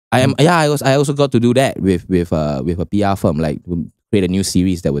 I am. Yeah, I also got to do that with a PR firm, like create a new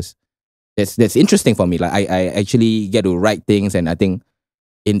series that's interesting for me. Like I actually get to write things, and I think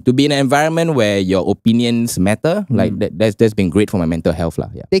to be in an environment where your opinions matter, like that's been great for my mental health, lah.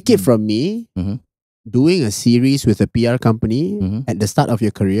 Yeah. Take it from me, Mhm. doing a series with a PR company Mhm. at the start of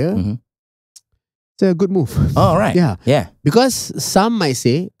your career, Mhm. It's a good move. Oh, right. Yeah. Yeah. Because some might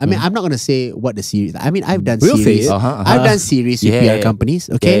say, I mean, I'm not gonna say what the series. I mean, I've done We'll say series. it. I've done series with PR companies.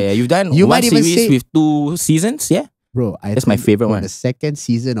 Okay, Yeah, you've done You one might even series say- with 2 seasons, yeah? bro. That's my favorite one. The second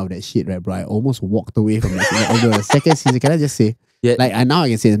season of that shit, right, bro? I almost walked away from that. Although the second season, can I just say, Yeah. like, and now I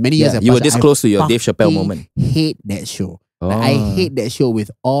can say, many years Yeah, have you were passed, this I close to your Dave Chappelle fucking moment. Hate that show. Like, I Oh. hate that show with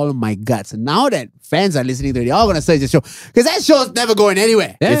all my guts. Now that fans are listening to it, they're all gonna search the show because that show's never going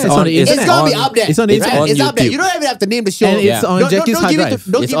anywhere. Yeah, It's it's on- on the it's It's internet. gonna be up there. It's on the It's internet. on It's up there. YouTube. You don't even have to name the show. And it's Yeah. on Jackie's hard give it drive.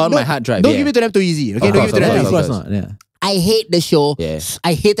 to, don't It's give, on my don't- hard drive, Don't yeah. give it to them too easy. Okay, Of don't give it to course, them of too course, easy. of Of course not. Yeah. I hate the show. Yeah.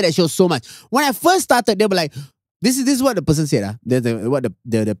 I hated that show so much. When I first started, they were like, this is what the person said. What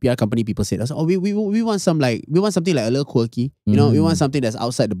the PR company people said. I was like, oh, we want something like a little quirky. You know, we want something that's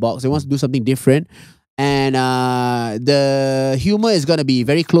outside the box. We want to do something different. And the humor is gonna be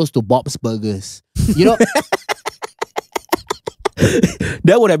very close to Bob's Burgers. You know,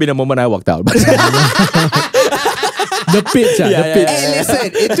 That would have been a moment I walked out. The pitch, the pitch. hey, listen,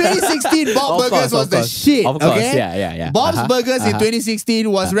 in 2016, Bob Of Burgers course, was of the course. shit. Of course, okay? yeah. Bob's Burgers in 2016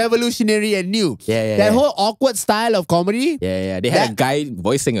 was revolutionary and new. Yeah. That whole awkward style of comedy. Yeah. They had a guy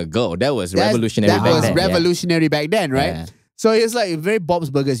voicing a girl. That was revolutionary That back was then. Yeah. revolutionary back then, right? Yeah. So it's like very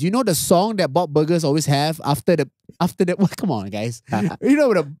Bob's Burgers. You know the song that Bob Burgers always have after the well, come on, guys. You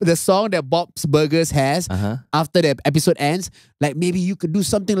know the song that Bob's Burgers has after the episode ends. Like maybe you could do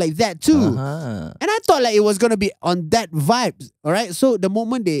something like that too. Uh-huh. And I thought like it was gonna be on that vibe. All right. So the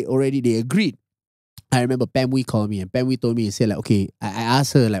moment they agreed, I remember Pam Wee called me and Pam Wee told me, he said like, okay, I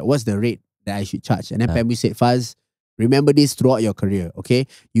asked her like, what's the rate that I should charge? And then Pam Wee said, Fuzz, remember this throughout your career, okay?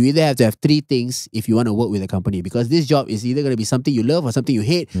 You either have to have 3 things if you want to work with a company because this job is either going to be something you love or something you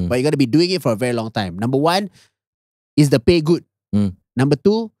hate, but you're going to be doing it for a very long time. Number 1, is the pay good? Number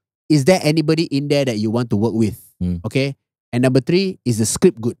 2, is there anybody in there that you want to work with? Okay? And number 3, is the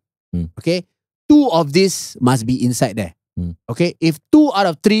script good? Okay? 2 of these must be inside there. Okay? If 2 out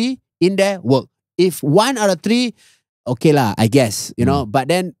of 3 in there, work. If 1 out of 3, okay lah, I guess, you know, but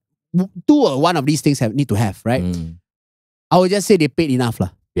then 2 or 1 of these things need to have, right? I would just say they paid enough lah.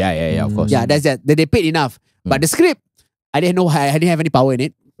 Yeah, of course. Yeah, that's that. They paid enough. But the script, I didn't know. I didn't have any power in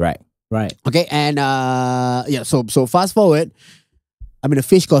it. Right. Okay, and yeah. So fast forward, I'm in a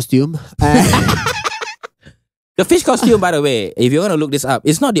fish costume. The fish costume, by the way, if you're gonna look this up,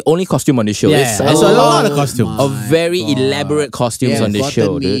 it's not the only costume on the show. Yeah, It's it's a lot of costumes. of very elaborate costumes on this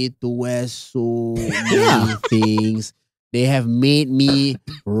show, me dude. to wear so many things. They have made me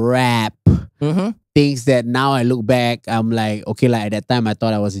rap things that now I look back, I'm like, okay, like at that time I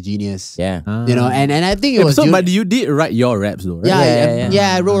thought I was a genius. Yeah. You know, and I think it was So, due- but you did write your raps though, right?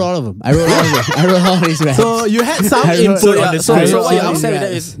 Yeah, I wrote all of them. I wrote all these raps. So you had some I wrote- input on the So script. what you're Yeah. upset with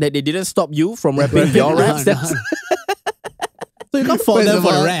that is that they didn't stop you from rapping your raps? No, That's- So you can't fault First them of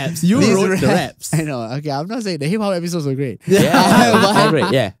for the all, raps. You these wrote the raps. I know. Okay, I'm not saying the hip hop episodes were great. Yeah,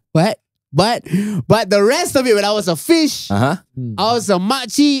 great. Yeah. But the rest of it, when I was a fish, Uh-huh. I was a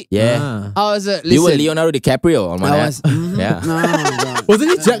machi. Yeah. I was a. Listen, You were Leonardo DiCaprio on my I app. was. Yeah. No, God. Wasn't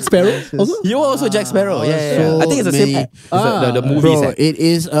he Jack Sparrow? Also? You were also Jack Sparrow. Yeah. So I think it's the same many- app. It's the movie Bro, set. it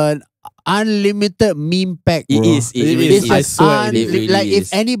is an unlimited meme pack. It bro. is. It really It's is. I just swear it really like is.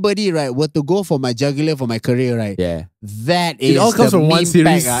 if anybody right were to go for my jugular for my career right, Yeah. that is all comes the from one meme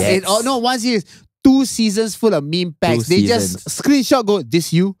series. pack, Yes. It all no one series. 2 seasons full of meme packs. 2 They just screenshot go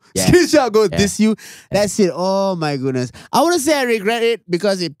this you. Yeah. Screenshot go Yeah. this you. That's it. Oh my goodness. I wouldn't say I regret it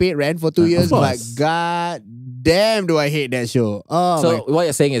because it paid rent for 2 years, but course. god damn do I hate that show. Oh So my. what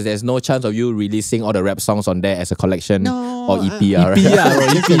you're saying is there's no chance of you releasing all the rap songs on there as a collection No, or EP, right?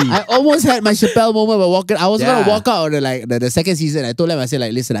 I almost had my Chappelle moment by walking. I was Yeah. gonna walk out of the second season. I told them, I said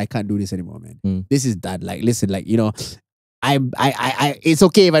like, listen, I can't do this anymore, man. This is done. Like, listen, like, you know, I it's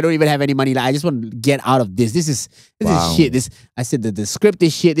okay if I don't even have any money. Like, I just want to get out of this. This is Wow. shit. I said that the script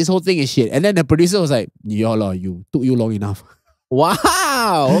is shit. This whole thing is shit. And then the producer was like, YOLO, you took you long enough.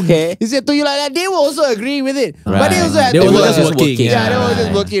 Wow. Okay. He said to you like that. They were also agreeing with it, but they Right. also had They to were work. just working. Yeah, they were just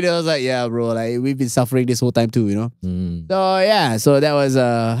Right. working. I was like, yeah, bro, like we've been suffering this whole time too, you know. Mm. So yeah, so that was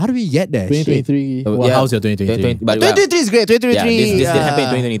how do we get there? Shit. 2023. Oh, Well, yeah. how's your 2023? But 2023 is great. 2023. yeah, this did happen in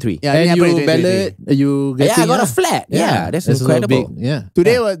 2023. Yeah, it And happened in you 2023. ballot, you Yeah, getting I got a flat. Yeah, that's also incredible. big. Yeah.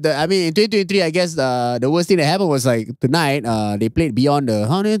 Today was in 2023. I guess the worst thing that happened was like tonight. They played Beyond the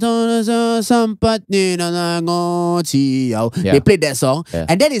Yeah. They played that song, Yeah.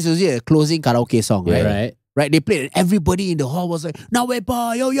 and that is usually a closing karaoke song, Yeah. right? Right. Right? They played it. Everybody in the hall was like, "Now we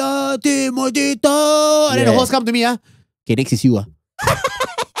pa yo ya Timotito," and then the Yeah. host come to me, Okay, next is you,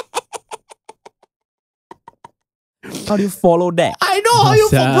 How do you follow that? I know how you,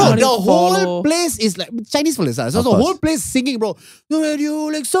 Masa. bro. How do The you whole follow? place is like Chinese fellas. So Of the course. whole place singing, bro. No, you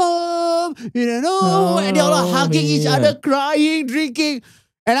like some, you know, and they're all hugging each yeah. other, crying, drinking,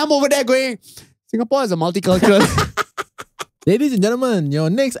 and I'm over there going, Singapore is a multicultural. Ladies and gentlemen, your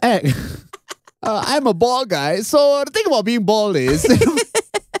next act. I'm a bald guy, so the thing about being bald is.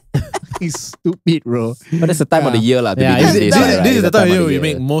 He's stupid, bro. But that's the time of the year lah. Yeah, this- this is the time of you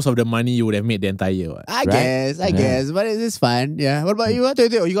make most of the money you would have made the entire year. What? I Right? guess, but it's fun. Yeah. What about you? What do you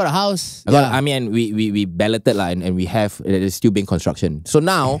do? You got a house? I mean, we balloted lah, and we have it's still being construction. So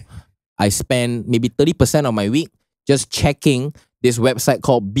now I spend maybe 30% of my week just checking this website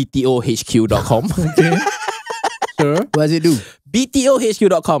called btohq.com. Okay. Sure. What does it do?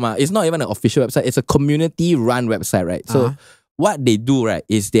 btohq.com it's not even an official website. It's a community-run website, right? So what they do, right,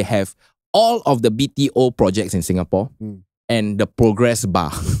 is they have all of the BTO projects in Singapore and the progress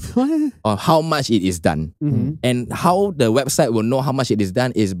bar on how much it is done. And how the website will know how much it is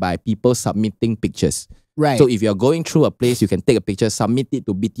done is by people submitting pictures. Right. So if you're going through a place, you can take a picture, submit it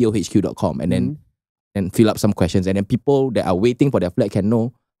to btohq.com and then and fill up some questions. And then people that are waiting for their flat can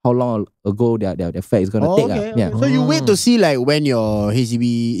know how long ago their flat is going to take. okay. Yeah. So you wait to see like when your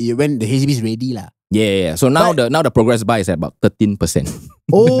HDB, when the HDB is ready lah. Yeah. So now the progress bar is at about 13%.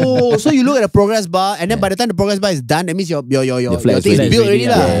 Oh, so you look at the progress bar, and then by the time the progress bar is done, that means your flat thing is is built already ready,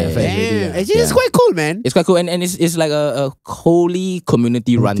 lah. yeah, Damn. flat is ready, yeah. Actually, it's quite cool, man. It's quite cool, and it's like a wholly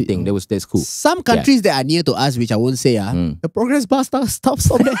community run thing. That's cool. Some countries that are near to us, which I won't say, the progress bar stops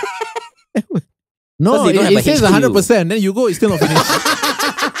on there. No, Because they don't have it a says HQ. 100%. Then you go, it's still not finished.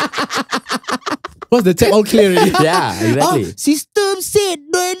 What's the check all clear already? Yeah, exactly. System said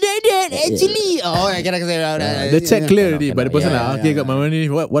actually. Oh, I cannot say that. The check clear already, cannot, but the person yeah, like, okay, got my money.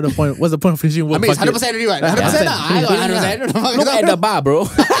 What's the point? What's the point of finishing work? I mean, it's Fuck 100% it. already, right? 100% lah. I got 100%. Look at the bar, bro.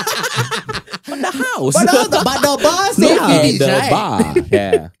 But the house. But the bar still Look at finished, the right? bar.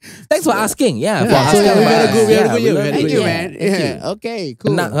 Yeah. Thanks for asking. Yeah. For Yeah, so asking. we had a good year. learned Thank it. you, Yeah, man. thank you. Yeah. Okay,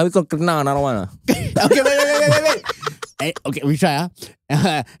 cool. Kena, we got kena another one. Okay, wait. Okay, we try.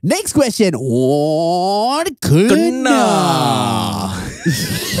 Next question. What kena?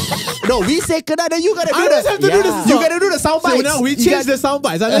 No, we say kena, then you gotta do always have to do the the. You gotta do the sound So bites. now we You change got- the sound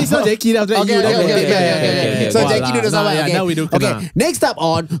bites. It's not Jackie. After that, Okay, you. okay. So Voila. Jackie do the sound Now, bite. yeah, Okay. now we do Okay. kena. Next up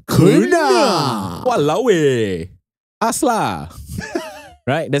on kena. Walao eh. Asla.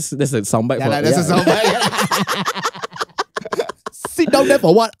 Right? That's a soundbite. Yeah, lah, that's a sound bite. Sit down there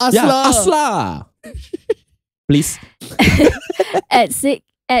for what? Asla. Yeah, Asla. Please. At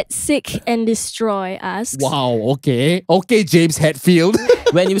Sick and Destroy asks. Wow. Okay. Okay, James Hetfield.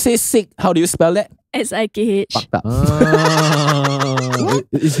 When you say sick, how do you spell that? SIKH. Fucked up.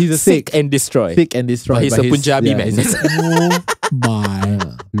 He's a sick and destroy. and destroy. But he's a Punjabi man. Oh my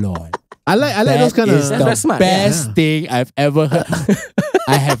lord. I like those kind Is of. the very smart, best thing I've ever heard.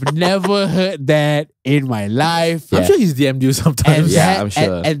 I have never heard that in my life. I'm sure he's DM'd you And sometimes. Yeah, that, I'm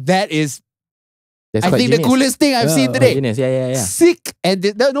sure. And that is, That's I quite think, the genius. coolest thing I've seen today. Genius. Yeah. Sick and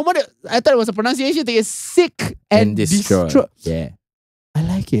no matter. I thought it was a pronunciation thing. It's sick and destroy. destroy. Yeah. I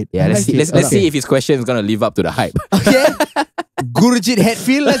like it. Yeah, I let's like see, it. let's see if his question is gonna live up to the hype. Okay. Gurujit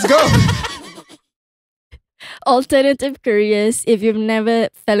Hetfield, let's go. Alternative careers if you've never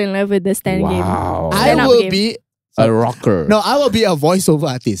fell in love with the stand game. I Stand-up will game. be A rocker. no. I will be a voiceover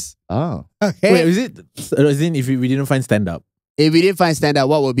artist. Oh. Okay. Wait, is it? Is it if we didn't find stand up? If we didn't find stand up,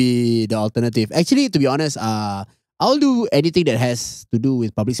 what would be the alternative? Actually, to be honest, I'll do anything that has to do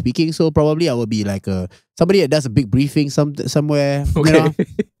with public speaking. So probably I will be like somebody that does a big briefing somewhere. Okay. You know?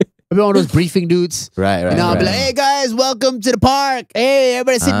 I'll be one of those briefing dudes. Right. You know, I'll be like, hey guys, welcome to the park. Hey,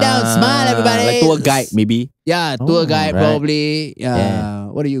 everybody sit down, smile, everybody. Like tour guide, maybe. Yeah, tour guide right. probably. Yeah.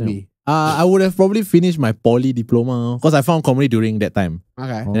 What do you be? I would have probably finished my poly diploma because I found comedy during that time,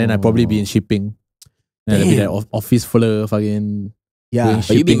 Okay. and then I'd probably be in shipping. And I'd be that office fuller, fucking. Yeah. doing But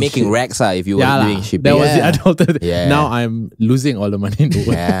you'd be shipping making shit. racks if you were Yeah, doing lah. shipping. That was Yeah. the adult. Yeah. Now I'm losing all the money in the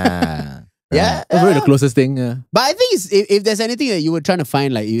world. Yeah. Yeah. That's probably the closest thing. But I think if there's anything that you were trying to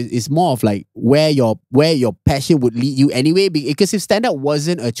find, like it's more of like where your passion would lead you anyway. Because if stand up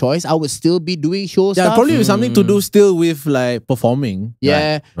wasn't a choice, I would still be doing show Yeah, stuff. probably with something to do still with like performing.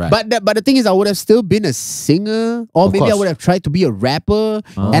 Yeah, Right. but the thing is, I would have still been a singer, or Of maybe I course. would have tried to be a rapper,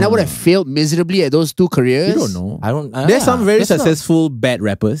 and I would have failed miserably at those two careers. You don't know. I don't. There's some very that's not- successful bad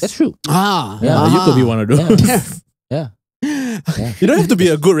rappers. That's true. Yeah, You could be one of those. Yeah. You don't have to be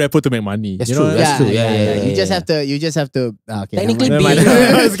a good rapper to make money. That's you true. know? That's true. Yeah. You just have to. Okay, Technically never mind. being-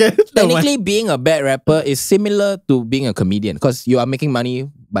 Never mind. Technically, being a bad rapper is similar to being a comedian because you are making money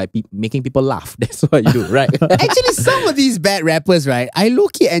making people laugh. That's what you do, right? Actually, some of these bad rappers, right? I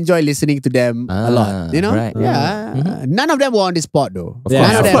low-key enjoy listening to them a lot. You know? right. Yeah. None of them were on this spot though. Yeah,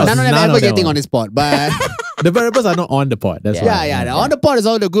 None of them, course. none of them None ever of them getting were. on this spot. But The bad rappers are not on the pod. That's why. yeah. On the pod is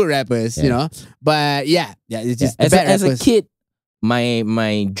all the good rappers, you know. But yeah, it's just the As, bad as a rappers. kid,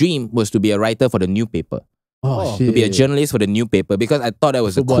 my dream was to be a writer for the new paper. Oh, To be a journalist for the new paper because I thought that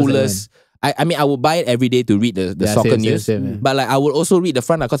was the Football coolest. I mean, I would buy it every day to read the Yeah, soccer same, news. same. But like, I would also read the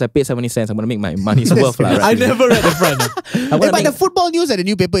front because I paid 70 cents. I'm gonna make my money's worth. Right? I never read the front. I'm gonna But make- the football news at the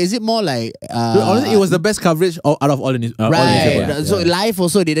new paper, is it more like Honestly, it was the best coverage out of all the news. right? So live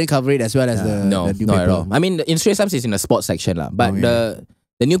also didn't cover it as well as the no, the new not paper. at all. I mean, in Straits Times is in the sports section lah. But the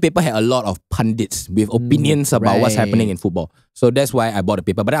new paper had a lot of pundits with opinions about what's right. happening in football. So that's why I bought the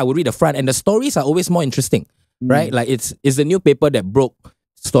paper. But I would read the front, and the stories are always more interesting, right? Like it's the new paper that broke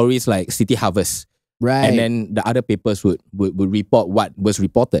stories like City Harvest. Right. And then the other papers would report what was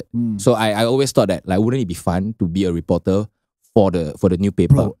reported. So I always thought that like wouldn't it be fun to be a reporter for the new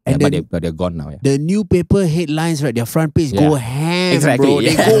paper? Bro, and but then- they're gone now. Yeah. the new paper headlines, right? Their front page go ham, Exactly, bro.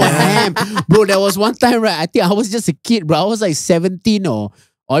 They yeah. go ham, bro. There was one time, right? I think I was just a kid, bro. I was like 17 or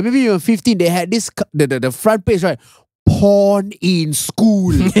maybe even 15. They had this the front page, right? Porn in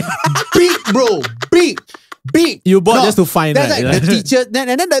school, big, bro, big. You bought just to find That's that. like the teacher. Then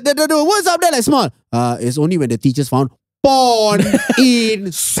the words up there like small. It's only when the teachers found porn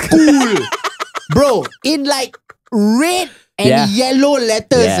in school, bro. In like red and yellow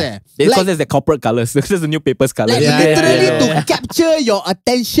letters. Because Like, there's the corporate colors. This is the new paper's colors. like Yeah, literally yeah. to capture your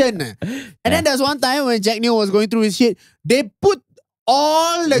attention. And then there's one time when Jack Neo was going through his shit, they put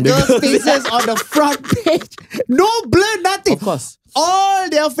all the girls' faces on the front page. No blur, nothing. Of course. All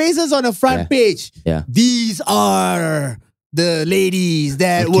their faces on the front page. Yeah. These are the ladies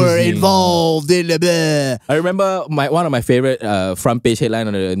that were involved in the blah. I remember one of my favorite front page headline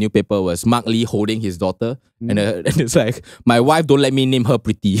on the new paper was Mark Lee holding his daughter, and it's like, my wife don't let me name her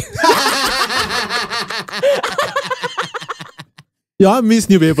Pretty. Yo, I miss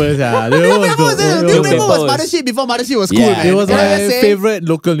newspapers. Yeah. New paper was Newspaper was- Mothership before Mothership was cool. Yeah. man. It was Can I my just say? favorite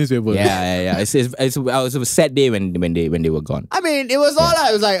local newspaper. yeah. It was a sad day when they were gone. I mean, it was all like,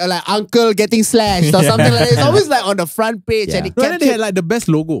 it was like uncle getting slashed or something like that. It's always like on the front page and it No, then they captured. had like the best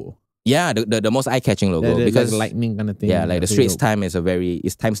logo. Yeah, the most eye-catching logo because like lightning kind of thing. yeah, like the Straits Time is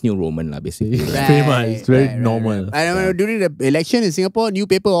it's Times New Roman lah, basically. Pretty much. It's very normal. I remember during the election in Singapore, new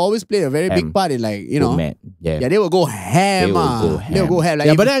paper always played a very big part in like, you know. Mad. Yeah. Yeah, they will go ham. They will ah. go They will go ham. Like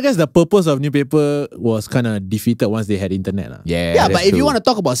Yeah, if- but then I guess the purpose of newspaper was kind of defeated once they had internet. Yeah, yeah, but that's if you true. want to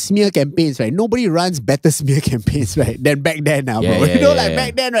talk about smear campaigns, right? Nobody runs better smear campaigns, right? Than back then now, Yeah, bro. yeah, You know, yeah, like yeah.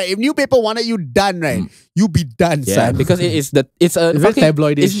 back then, right? If new paper wanted you done, right? You be done, Yeah, son. because it's a It's very fucking-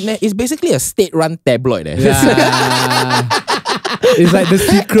 tabloidish. It's basically a state-run tabloid. Yeah. It's like the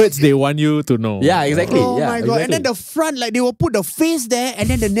secrets they want you to know. Yeah, exactly. Oh yeah, my god! And then the front, like they will put the face there, and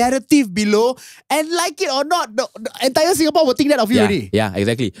then the narrative below, and like it or not, the entire Singapore will think that of you already. Yeah,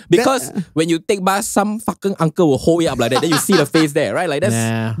 exactly. Because when you take bus, some fucking uncle will hold it up like that. Then you see the face there, right? Like that's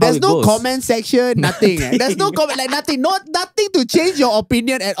Yeah. how There's it no goes. comment section, nothing. There's no comment, like nothing, nothing to change your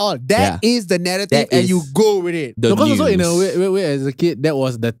opinion at all. That is the narrative, That and is you go with it. The Because also in a news. way, as a kid, that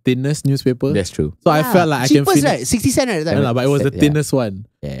was the thinnest newspaper. That's true. So I felt like I can cheapest, finish. right? 60 cents at the Yeah, time. lah, but it was the Yeah. thinnest one.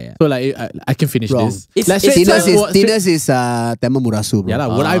 Yeah. So like I can finish Bro, this. It's- Like, it's Straits Times was- Thinners is Tamil Murasu, bro. Yeah,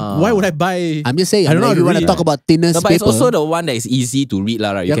 lah. Why would I buy? I'm just saying. I don't know if how you to want to read. talk about thinness No, but it's paper. also the one that is easy to read,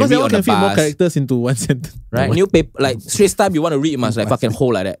 lah, right? You Yeah, can because read that on one the can fit more bus, characters into one sentence. right? New paper, like Straits Time, you want to read, you must like fucking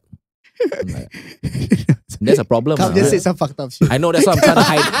hold like that. There's a problem. Come lah, just say right? some fucked up shit. I know that's why I'm trying to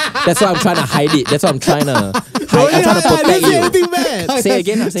hide. That's why I'm trying to hide it. That's why I'm trying to hide. I'm trying to protect you. Anything bad. Say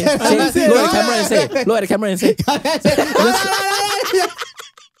again. Say. Look at the camera and say. Look at the camera and say.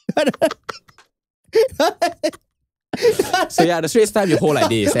 So yeah, the Straits Time you hold like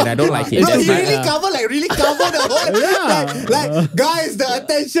this, and I don't like it. Bro, That's you like, really cover the whole. Like, guys, the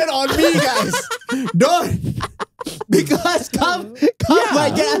attention on me, guys. Don't. Because come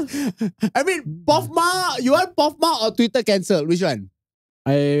might get. I mean, Pofma. You want Pofma or Twitter cancel? Which one?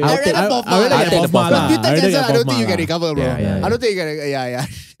 I'll rather take Pofma. I'll I'll take the Pofma Pofma. lah. Twitter I'll rather cancel. get I don't think Pofma you can lah. recover, bro. Yeah. I don't think you can. Yeah.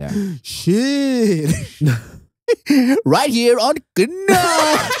 Yeah. Shit. Right here on Kena.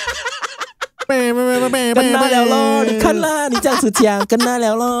 跟他聊咯，你看啦，你这样子讲，跟他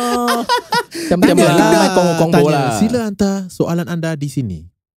聊咯。Diam-diam Tanya lah, main lah, kongko tanya. lah. Sila hantar soalan anda di sini.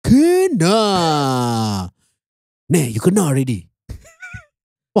 Kena. Nah, you kena already.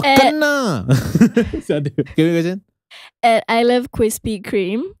 Wah, kena. Give me a question. I love Krispy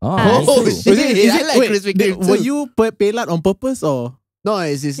Kreme. Oh, Uh, Oh, nice. shit. I like wait, Krispy Kreme were too. you pelat on purpose or? No,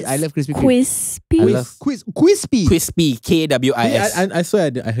 it's I love Krispy Kreme. Crispy. I love Crispy. Crispy, KWIS. I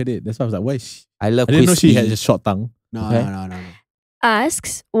swear I heard it. That's why I was like, why is she? I love I didn't know she crispy. had a short tongue. No, Okay. no.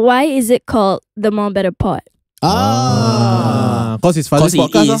 Asks, why is it called the More Better Pod? Because it's Fuzzy's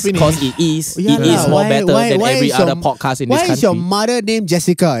podcast. It is Yeah it is lah, more why- better why- than why every is your- other podcast in this Why country. is your mother named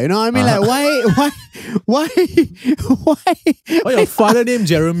Jessica? You know what I mean? Like why? Oh, your father named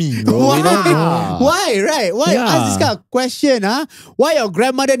Jeremy, bro. Why? We don't know. Why? Right? Why Yeah. ask this kind of question? Huh? Why your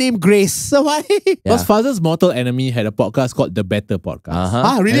grandmother named Grace? So why? Because Fuzz's mortal enemy had a podcast called The Better Podcast. Uh-huh.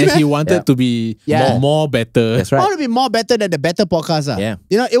 Ah, really? And then he man? wanted Yeah. to be Yeah. more better. That's I right. want to be more better than the better podcast. Yeah.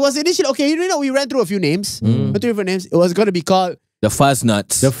 You know, it was initially okay. You know, we ran through a few names, went through different names. It was going to be called. The Fuzz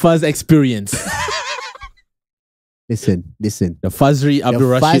Nuts. The Fuzz Experience. Listen. The Fuzzry Abdul The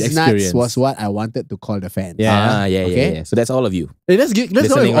Rashid Fuzz Nuts Experience. was what I wanted to call the fans. Yeah. Okay. So that's all of you. Hey, let's go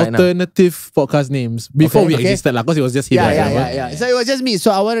Listening with right now. alternative podcast names before we Okay. existed, because it was just him. right? Yeah. So it was just me. So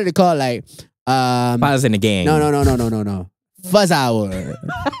I wanted to call like Fuzz and the gang. No. Fuzz Hour.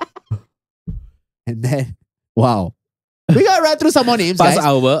 And then wow. We gotta run through some more names, Fuzz guys.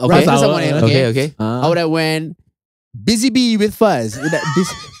 Hour. Run Okay. through some more names, okay? Okay. I would have went Busy Bee with Fuzz.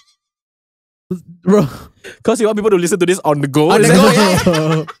 Bro. Because you want people to listen to this on the go. On the is go,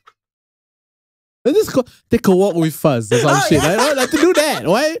 that- yeah. Let's just go take a walk with Fuzz or some shit. I don't like to do that.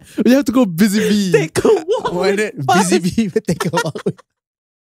 Why? We have to go busy bee. Take a walk. Busy Bee with take a walk.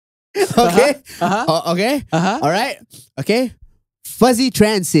 Okay. Okay. All right. Okay. Fuzzy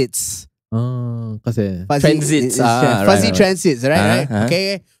Transits. Kasi Transits, Fuzzy right. Transits, right? Uh-huh.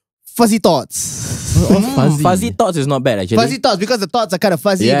 Okay. Fuzzy Thoughts. fuzzy. Fuzzy Thoughts is not bad actually. Fuzzy Thoughts because the thoughts are kind of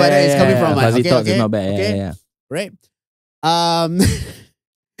fuzzy, but then it's coming from like, Fuzzy okay, Thoughts okay, is not bad. okay, Yeah. right?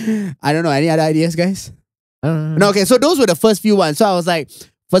 I don't know. Any other ideas, guys? No. No, okay. So those were the first few ones. So I was like,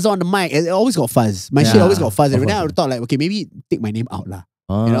 Fuzz on the mic. It always got Fuzz. My shit Yeah, always got Fuzz. And of then I course. thought like, okay, maybe take my name out lah.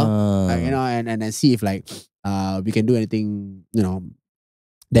 You know? Like, you know, and then see if like we can do anything, you know,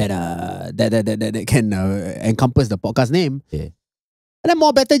 that can encompass the podcast name. Yeah. And then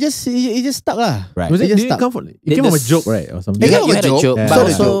more better, it just stuck lah. Right. Was it, just did it stuck. come from? It came from a joke, right, or something? It You came had from a a joke, joke. but Yeah.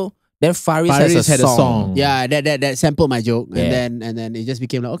 also then Faris Faris has had a a song. song. Yeah, that sampled my joke, Yeah. and then it just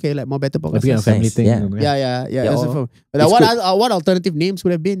became like okay, like more better It podcast. became a family Nice. thing. Yeah. Yeah. Yeah, that's oh, the fun. But it's what alternative names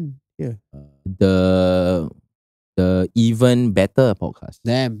would have been? Yeah. The even better podcast.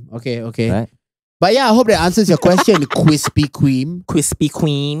 Damn. Okay. Right. But yeah, I hope that answers your question. Crispy Cream. Crispy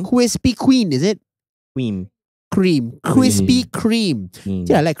Queen. Crispy Queen, is it? Queen. Cream. Crispy Cream. Queen.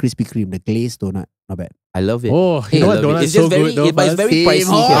 See, I like Krispy Kreme. The glazed donut. Not bad. I love it. Oh, Hey, you know I what? love it. Donut's It's so just very, good though. but it's Fuzz. very pricey.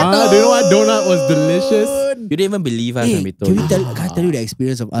 Same here. hot Do you know what donut was delicious? You didn't even believe us when Hey, we told can you. I tell you the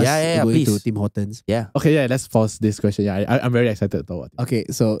experience of us Yeah, going please. to Tim Hortons? Yeah. Okay, yeah, let's pause this question. Yeah, I'm very excited to talk about it. Okay,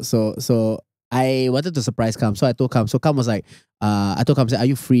 so I wanted to surprise Kam. So I told Kam. So Kam was like, I told Kam, said, are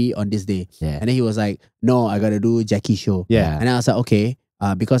you free on this day? Yeah. And then he was like, no, I gotta do Jackie show. Yeah. And I was like, okay,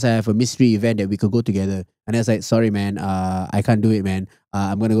 because I have a mystery event that we could go together. And I was like, sorry, man, I can't do it, man.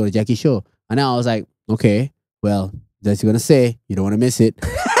 I'm gonna go to Jackie show. And then I was like, okay, well, that's what you're gonna say. You don't want to miss it.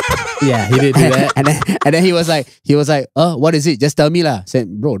 Yeah, he did do that. and then he was like, what is it? Just tell me lah. Said,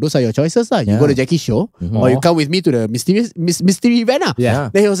 bro, those are your choices lah. You Yeah. go to Jackie's show, or you come with me to the mystery event lah. Yeah.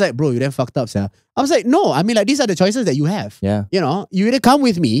 Then he was like, bro, you damn fucked up, sir. I was like, no, I mean like these are the choices that you have. Yeah. You know, you either come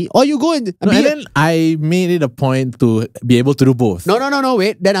with me or you go and No, and then I made it a point to be able to do both. No,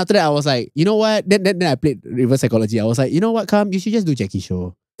 wait. Then after that, I was like, you know what? Then I played reverse psychology. I was like, you know what, Kam, you should just do Jackie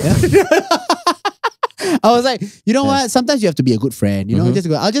show. Yeah. I was like, you know what? Sometimes you have to be a good friend. You know,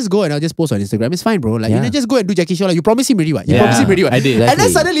 I'll just go and I'll just post on Instagram. It's fine, bro. Like, you know, just go and do Jackie show. Like, you promised him already, what? You Yeah, promised him already, what? I did. And then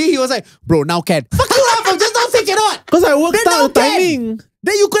Exactly. suddenly he was like, bro, now can. Fuck you up. I'm just not saying cannot. Because I worked Then out now the timing.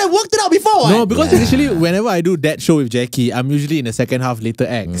 Then you could have worked it out before, what? No, because initially, whenever I do that show with Jackie, I'm usually in the second half later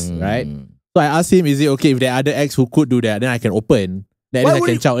acts, right? So I asked him, is it okay if there are other acts who could do that? Then I can open. Then Why I would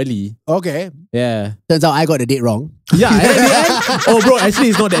can you- chow early. Okay. Yeah. Turns out I got the date wrong. Yeah. And at the end, oh, bro, actually,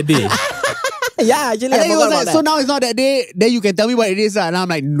 it's not that day. Yeah, actually, And then he was like, so now it's not that day. Then you can tell me what it is. And I'm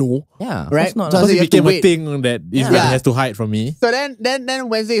like, no. yeah, Right? it's not So I like- said, Because you it have to became a wait. thing that Israel Yeah. has to hide from me. So then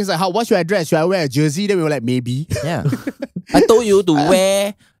Wednesday he's like, what's your address? Should I wear a jersey? Then we were like, maybe. yeah. I told you to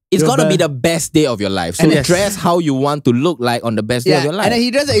wear. It's Your gonna be best. the best day of your life. So And then- dress how you want to look like on the best day of your life. And then he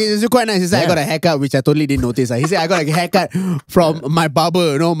dressed, it's quite nice. He said, I Yeah. got a haircut, which I totally didn't notice. He said, I got a haircut from my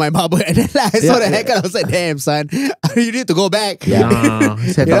barber, my barber. And then I saw the haircut, I was like, damn, son, you need to go back. Yeah.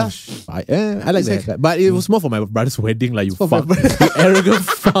 Yeah. I like that. But it was more for my brother's wedding, like you For my fuck. You arrogant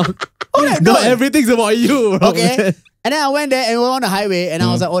fuck. yeah, No, no. everything's about you, bro. Okay. And then I went there and we were on the highway and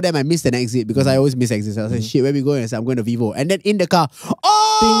I was like, oh damn, I missed an exit because I always miss exits. I was like, shit, where we going? I said, I'm going to Vivo. And then in the car,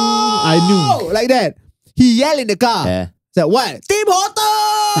 oh, I knew. like that. He yelled in the car. Yeah. It's like, what? Tim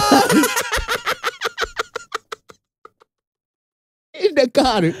Hortons! In the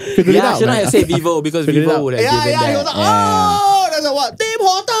car. Figure it Yeah, out, shouldn't man. have said Vivo because Figure it Vivo out. would have Yeah, given yeah. He that. was like, oh, that's like, what? Tim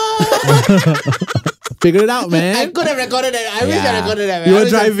Hortons! Figure it out, I man. could have recorded that. I wish I Yeah. recorded that. Man. You I were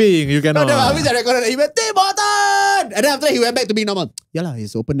wish I- driving. You No, cannot. no, I wish I recorded that. He went, Tim Hortons! And then after that, he went back to being normal. Yeah lah,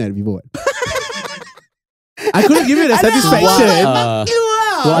 he's open at Vivo. I couldn't give you the satisfaction.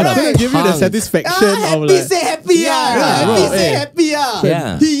 What I couldn't give you the punk. satisfaction of happy like. say happy happy bro, say eh. happy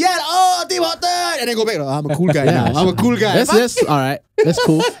Yeah. He yelled, oh, Tim Hortons! And then go back, oh, I'm a cool guy Yeah, now. I'm a cool guy. That's all right. That's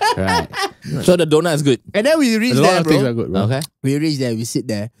cool. Right. So the donut is good. And then we reach A lot there, of things are bro. good, bro. Okay. We reach there, we sit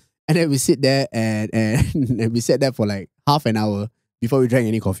there. And then we sit there and and we sat there for like half an hour before we drank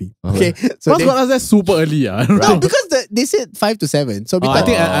any coffee. Okay. So What's they, got us there super early? no, because they said 5 to 7. So we I thought,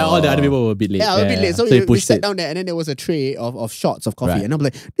 think all the other people were a bit late. yeah, I was a bit late. So you we pushed sat it. down there and then there was a tray of shots of coffee. Right. And I'm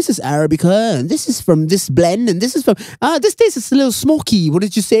like, this is Arabica and this is from this blend and this is from, this tastes a little smoky. What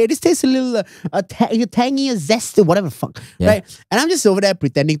did you say? This tastes a little tangy, zesty, whatever the fuck. Yeah. Right? And I'm just over there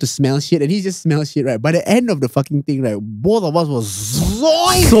pretending to smell shit and he just smells shit, right? By the end of the fucking thing, right, both of us was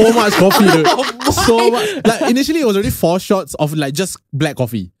zoink. So much coffee, dude. So much. Like initially, it was already 4 shots of like just black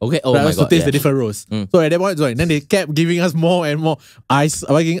coffee. Okay. Oh Right, my to god. taste yeah. the different roast. Mm. So at that point, then they kept giving us more and more ice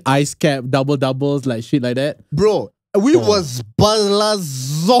cap, doubles, like shit like that. Bro, we was buzzla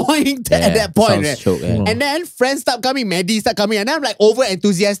zoinked at that point. sounds Right? choke, yeah. And then friends start coming, Maddie start coming, and I'm like over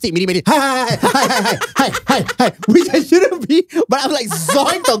enthusiastic, Maddie, hi, which I shouldn't be, but I'm like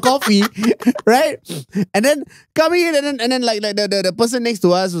zoinked on coffee, right? And then coming in, and then like the person next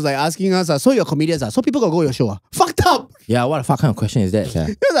to us was like asking us, so you're comedians, so people gonna go your show, fucked up. Yeah, what the fuck kind of question is that? Yeah.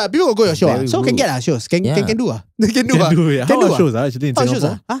 Yes, people gonna go your show, Very so can rude. get shows, can do, Yeah. They can do, Can do, yeah. Can How do, are shows actually in How shows,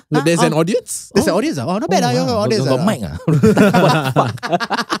 Singapore? Huh? There's an audience? There's an audience, oh not bad, you got audience. Got mic.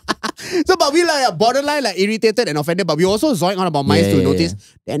 So, but we like borderline like irritated and offended, but we also zoink on about minds Yeah, to yeah, notice.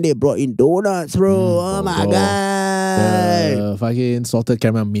 Then they brought in donuts, bro. Oh my bro. god. Fucking salted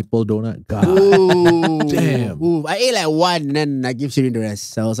caramel maple donut. God. Ooh. Damn. Ooh. I ate like one and then I give Shirin the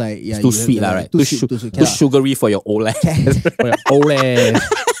rest. So I was like, yeah. Too you sweet, have lah, the- right? Too sweet. Too sugary for your old ass. Ole.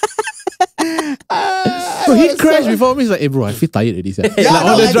 So he crashed before me. He's like, hey bro, I feel tired already. Like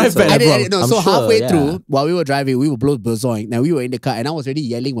on the drive back, I bro. did, no, I'm so sure, halfway yeah. through, while we were driving, we were both zoink. Now we were in the car and I was already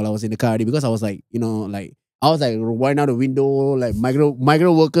yelling while I was in the car already because I was like, like, I was like rolling out the window, like migrant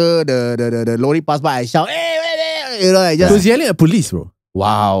worker, the lorry passed by, I shout, hey, like He was just. yelling at police, bro.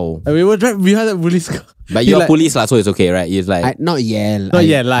 Wow. And we were driving behind the police car. But He you're like- police lah, so it's okay, right? It's like Not yell. Not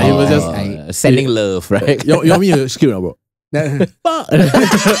yet, lah. He was just. sending love, right? You want me to scream, bro?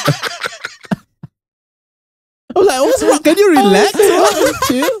 I was like, what's wrong? Can you relax?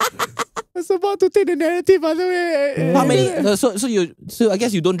 Chill. I was about to take the narrative other way. How many? So I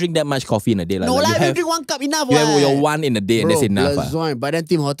guess you don't drink that much coffee in a day, like, No, like lah, you we have, drink 1 cup enough. you have what? your one in a day and Bro, that's enough. plus Ah. one. But then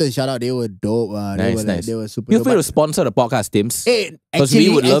Tim Hortons, shout out, they were dope. They Nice, were nice. They were super Feel dope. free to But- sponsor the podcast, Tims. Hey, Because we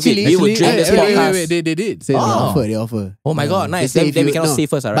would love it. We would drink this podcast. Wait, they did. Say They Oh. offer. Oh my god, nice. They say Then if we you- cannot no, say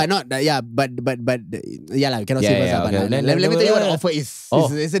first, But alright? not, we cannot Yeah, say first. yeah, But okay. no, Then- let me then- tell you what the yeah. offer is.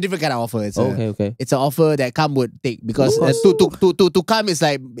 Oh. It's a different kind of offer. It's Okay. It's an offer that Kam would take because to come is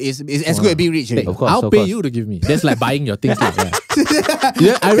like is as good as being rich. already. Of course, I'll of pay course. you to give me. That's like buying your things. Like,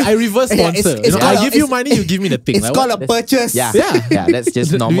 yeah. I reverse Yeah, sponsor. it's I called give a- you money, you give me the thing. It's Like, called what? a purchase. Yeah. Yeah. Yeah, that's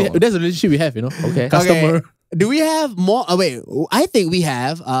just normal. That's the relationship we have, Okay. Customer. Do we have more? Wait, I think we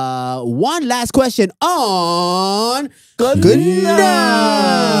have one last question on Kena.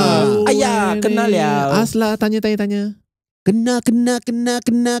 Ayah, Kena Liao. Ask lah, tanya. Kena.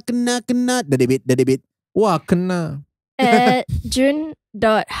 The debit. Wah, kena. At June.howjh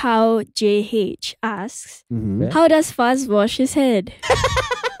asks, Mhm. how does Fuzz wash his head?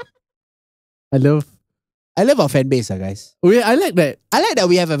 I love our fan base, guys. I like that. I like that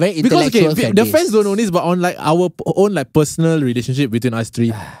we have a very Because intellectual fan the base. friends don't know this, but on like our own like personal relationship between us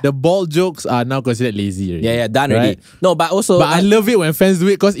three, the ball jokes are now considered lazy already. Yeah, done Right? already. No, but also But I love it when fans do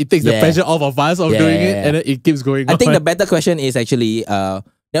it because it takes the Yeah. pressure off of us of Yeah, doing yeah, it, yeah. and then it keeps going I on. think the better question is actually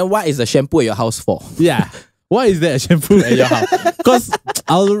then what is the shampoo at your house for? yeah. Why is there a shampoo at your house? Because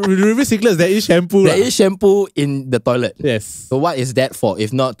I'll reveal secrets. There is shampoo. There lah. is shampoo in the toilet. Yes. So what is that for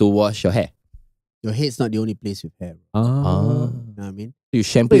if not to wash your hair? Your head's not the only place with hair. Ah. You know what I mean? You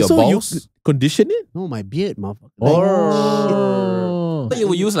shampoo Wait, your so balls? you condition it? No, my beard, motherfucker. Oh. So you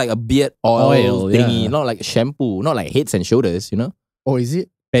will use like a beard oil, Oil, thingy, yeah. not like shampoo, not like Heads and Shoulders, you know? Oh, is it?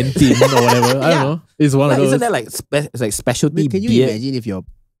 Pantene or whatever. I don't know. It's one Like, of those. isn't that like it's like specialty Wait, can you beard? imagine if your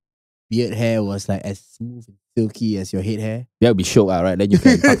beard hair was like as smooth and silky as your head hair. That would be show, right? Then you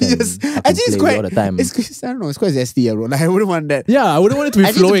can fucking, fucking Actually, it's play quite. all the time. I don't know. It's quite zesty, bro. Like I wouldn't want that. Yeah, I wouldn't want it to be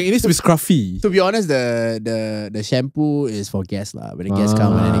Actually, flowing. It needs to be scruffy. To be honest, the shampoo is for guests lah. When the guests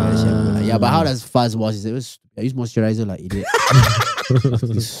come and then they get the shampoo. Like, yeah, but how does Fuzz wash? It was I use moisturizer like idiot.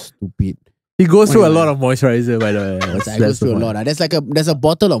 Stupid. He goes through a lot of moisturizer, by the way. I go through a lot. There's a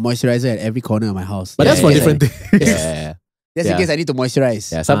bottle of moisturizer at every corner of my house. But that's for different things. Yeah. Just in case I need to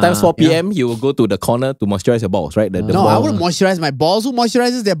moisturize. Yeah, sometimes 4 p.m. you will go to the corner to moisturize your balls, right? The No, ball. I wouldn't moisturize my balls. Who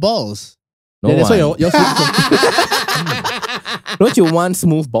moisturizes their balls? No Yeah, that's one. why yours Don't you want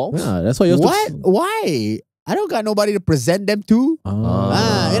smooth balls? Yeah, that's why yours What? Why? I don't got nobody to present them to. You know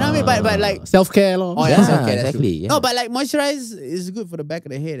what I mean? But like, self-care lor. oh Yeah, yeah, okay, that's exactly. true. Yeah. No, but like moisturize is good for the back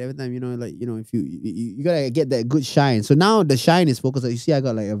of the head every time. You know, like if you gotta get that good shine. So now the shine is focused. Like, you see, I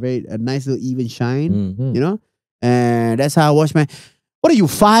got like a nice little even shine. Mm. You know, and that's how I wash my. What are you,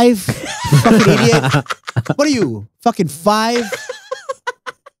 5? Fucking idiot. What are you? Fucking 5?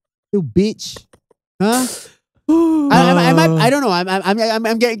 You bitch. Huh? I don't know.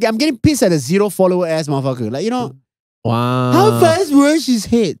 I'm getting pissed at a 0 follower ass motherfucker. Like, you know, Wow. how fast wash his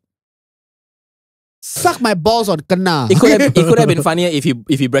head? Suck my balls on Kena. It could have been funnier if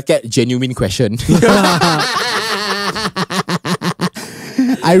you bracket genuine question.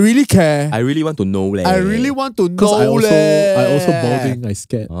 I really care. I really want to know. I really want to Because know. I also balding. I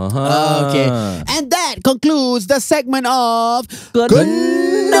scared. Okay. And that concludes the segment of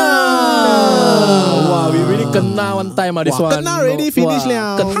Kena. Wow, we really kena one time. This Wah, one. kena already, finish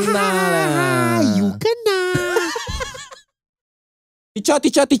liao. Kena lah. You kena.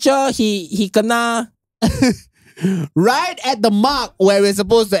 Teacher, he kena. Right at the mark where we're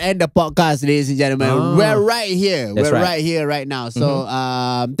supposed to end the podcast, ladies and gentlemen. We're right here. That's we're right. right here right now. So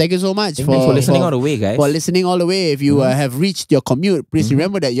thank you so much Thanks for listening all the way, guys. For listening all the way. If you have reached your commute, please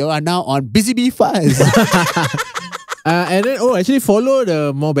remember that you are now on Busy Bee Fuzz. And then actually follow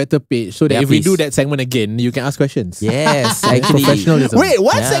the More Better page so that Yeah, if we please. do that segment again, you can ask questions. Yes, actually. Professionalism. Wait,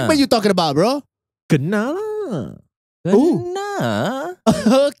 what Yeah. segment you talking about, bro? Kena lah. Kena.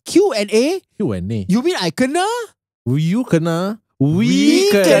 Q&A? Q&A. You mean I kena? You kena. We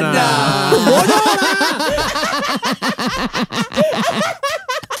We kena. kena.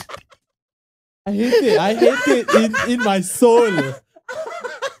 I hate it in my soul.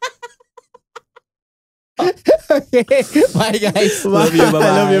 Okay. Bye, guys. Love you, bye-bye.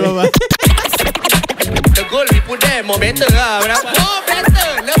 Love you, bye-bye. The goal we put there more better lah. More better.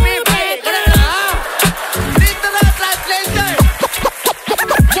 Lebih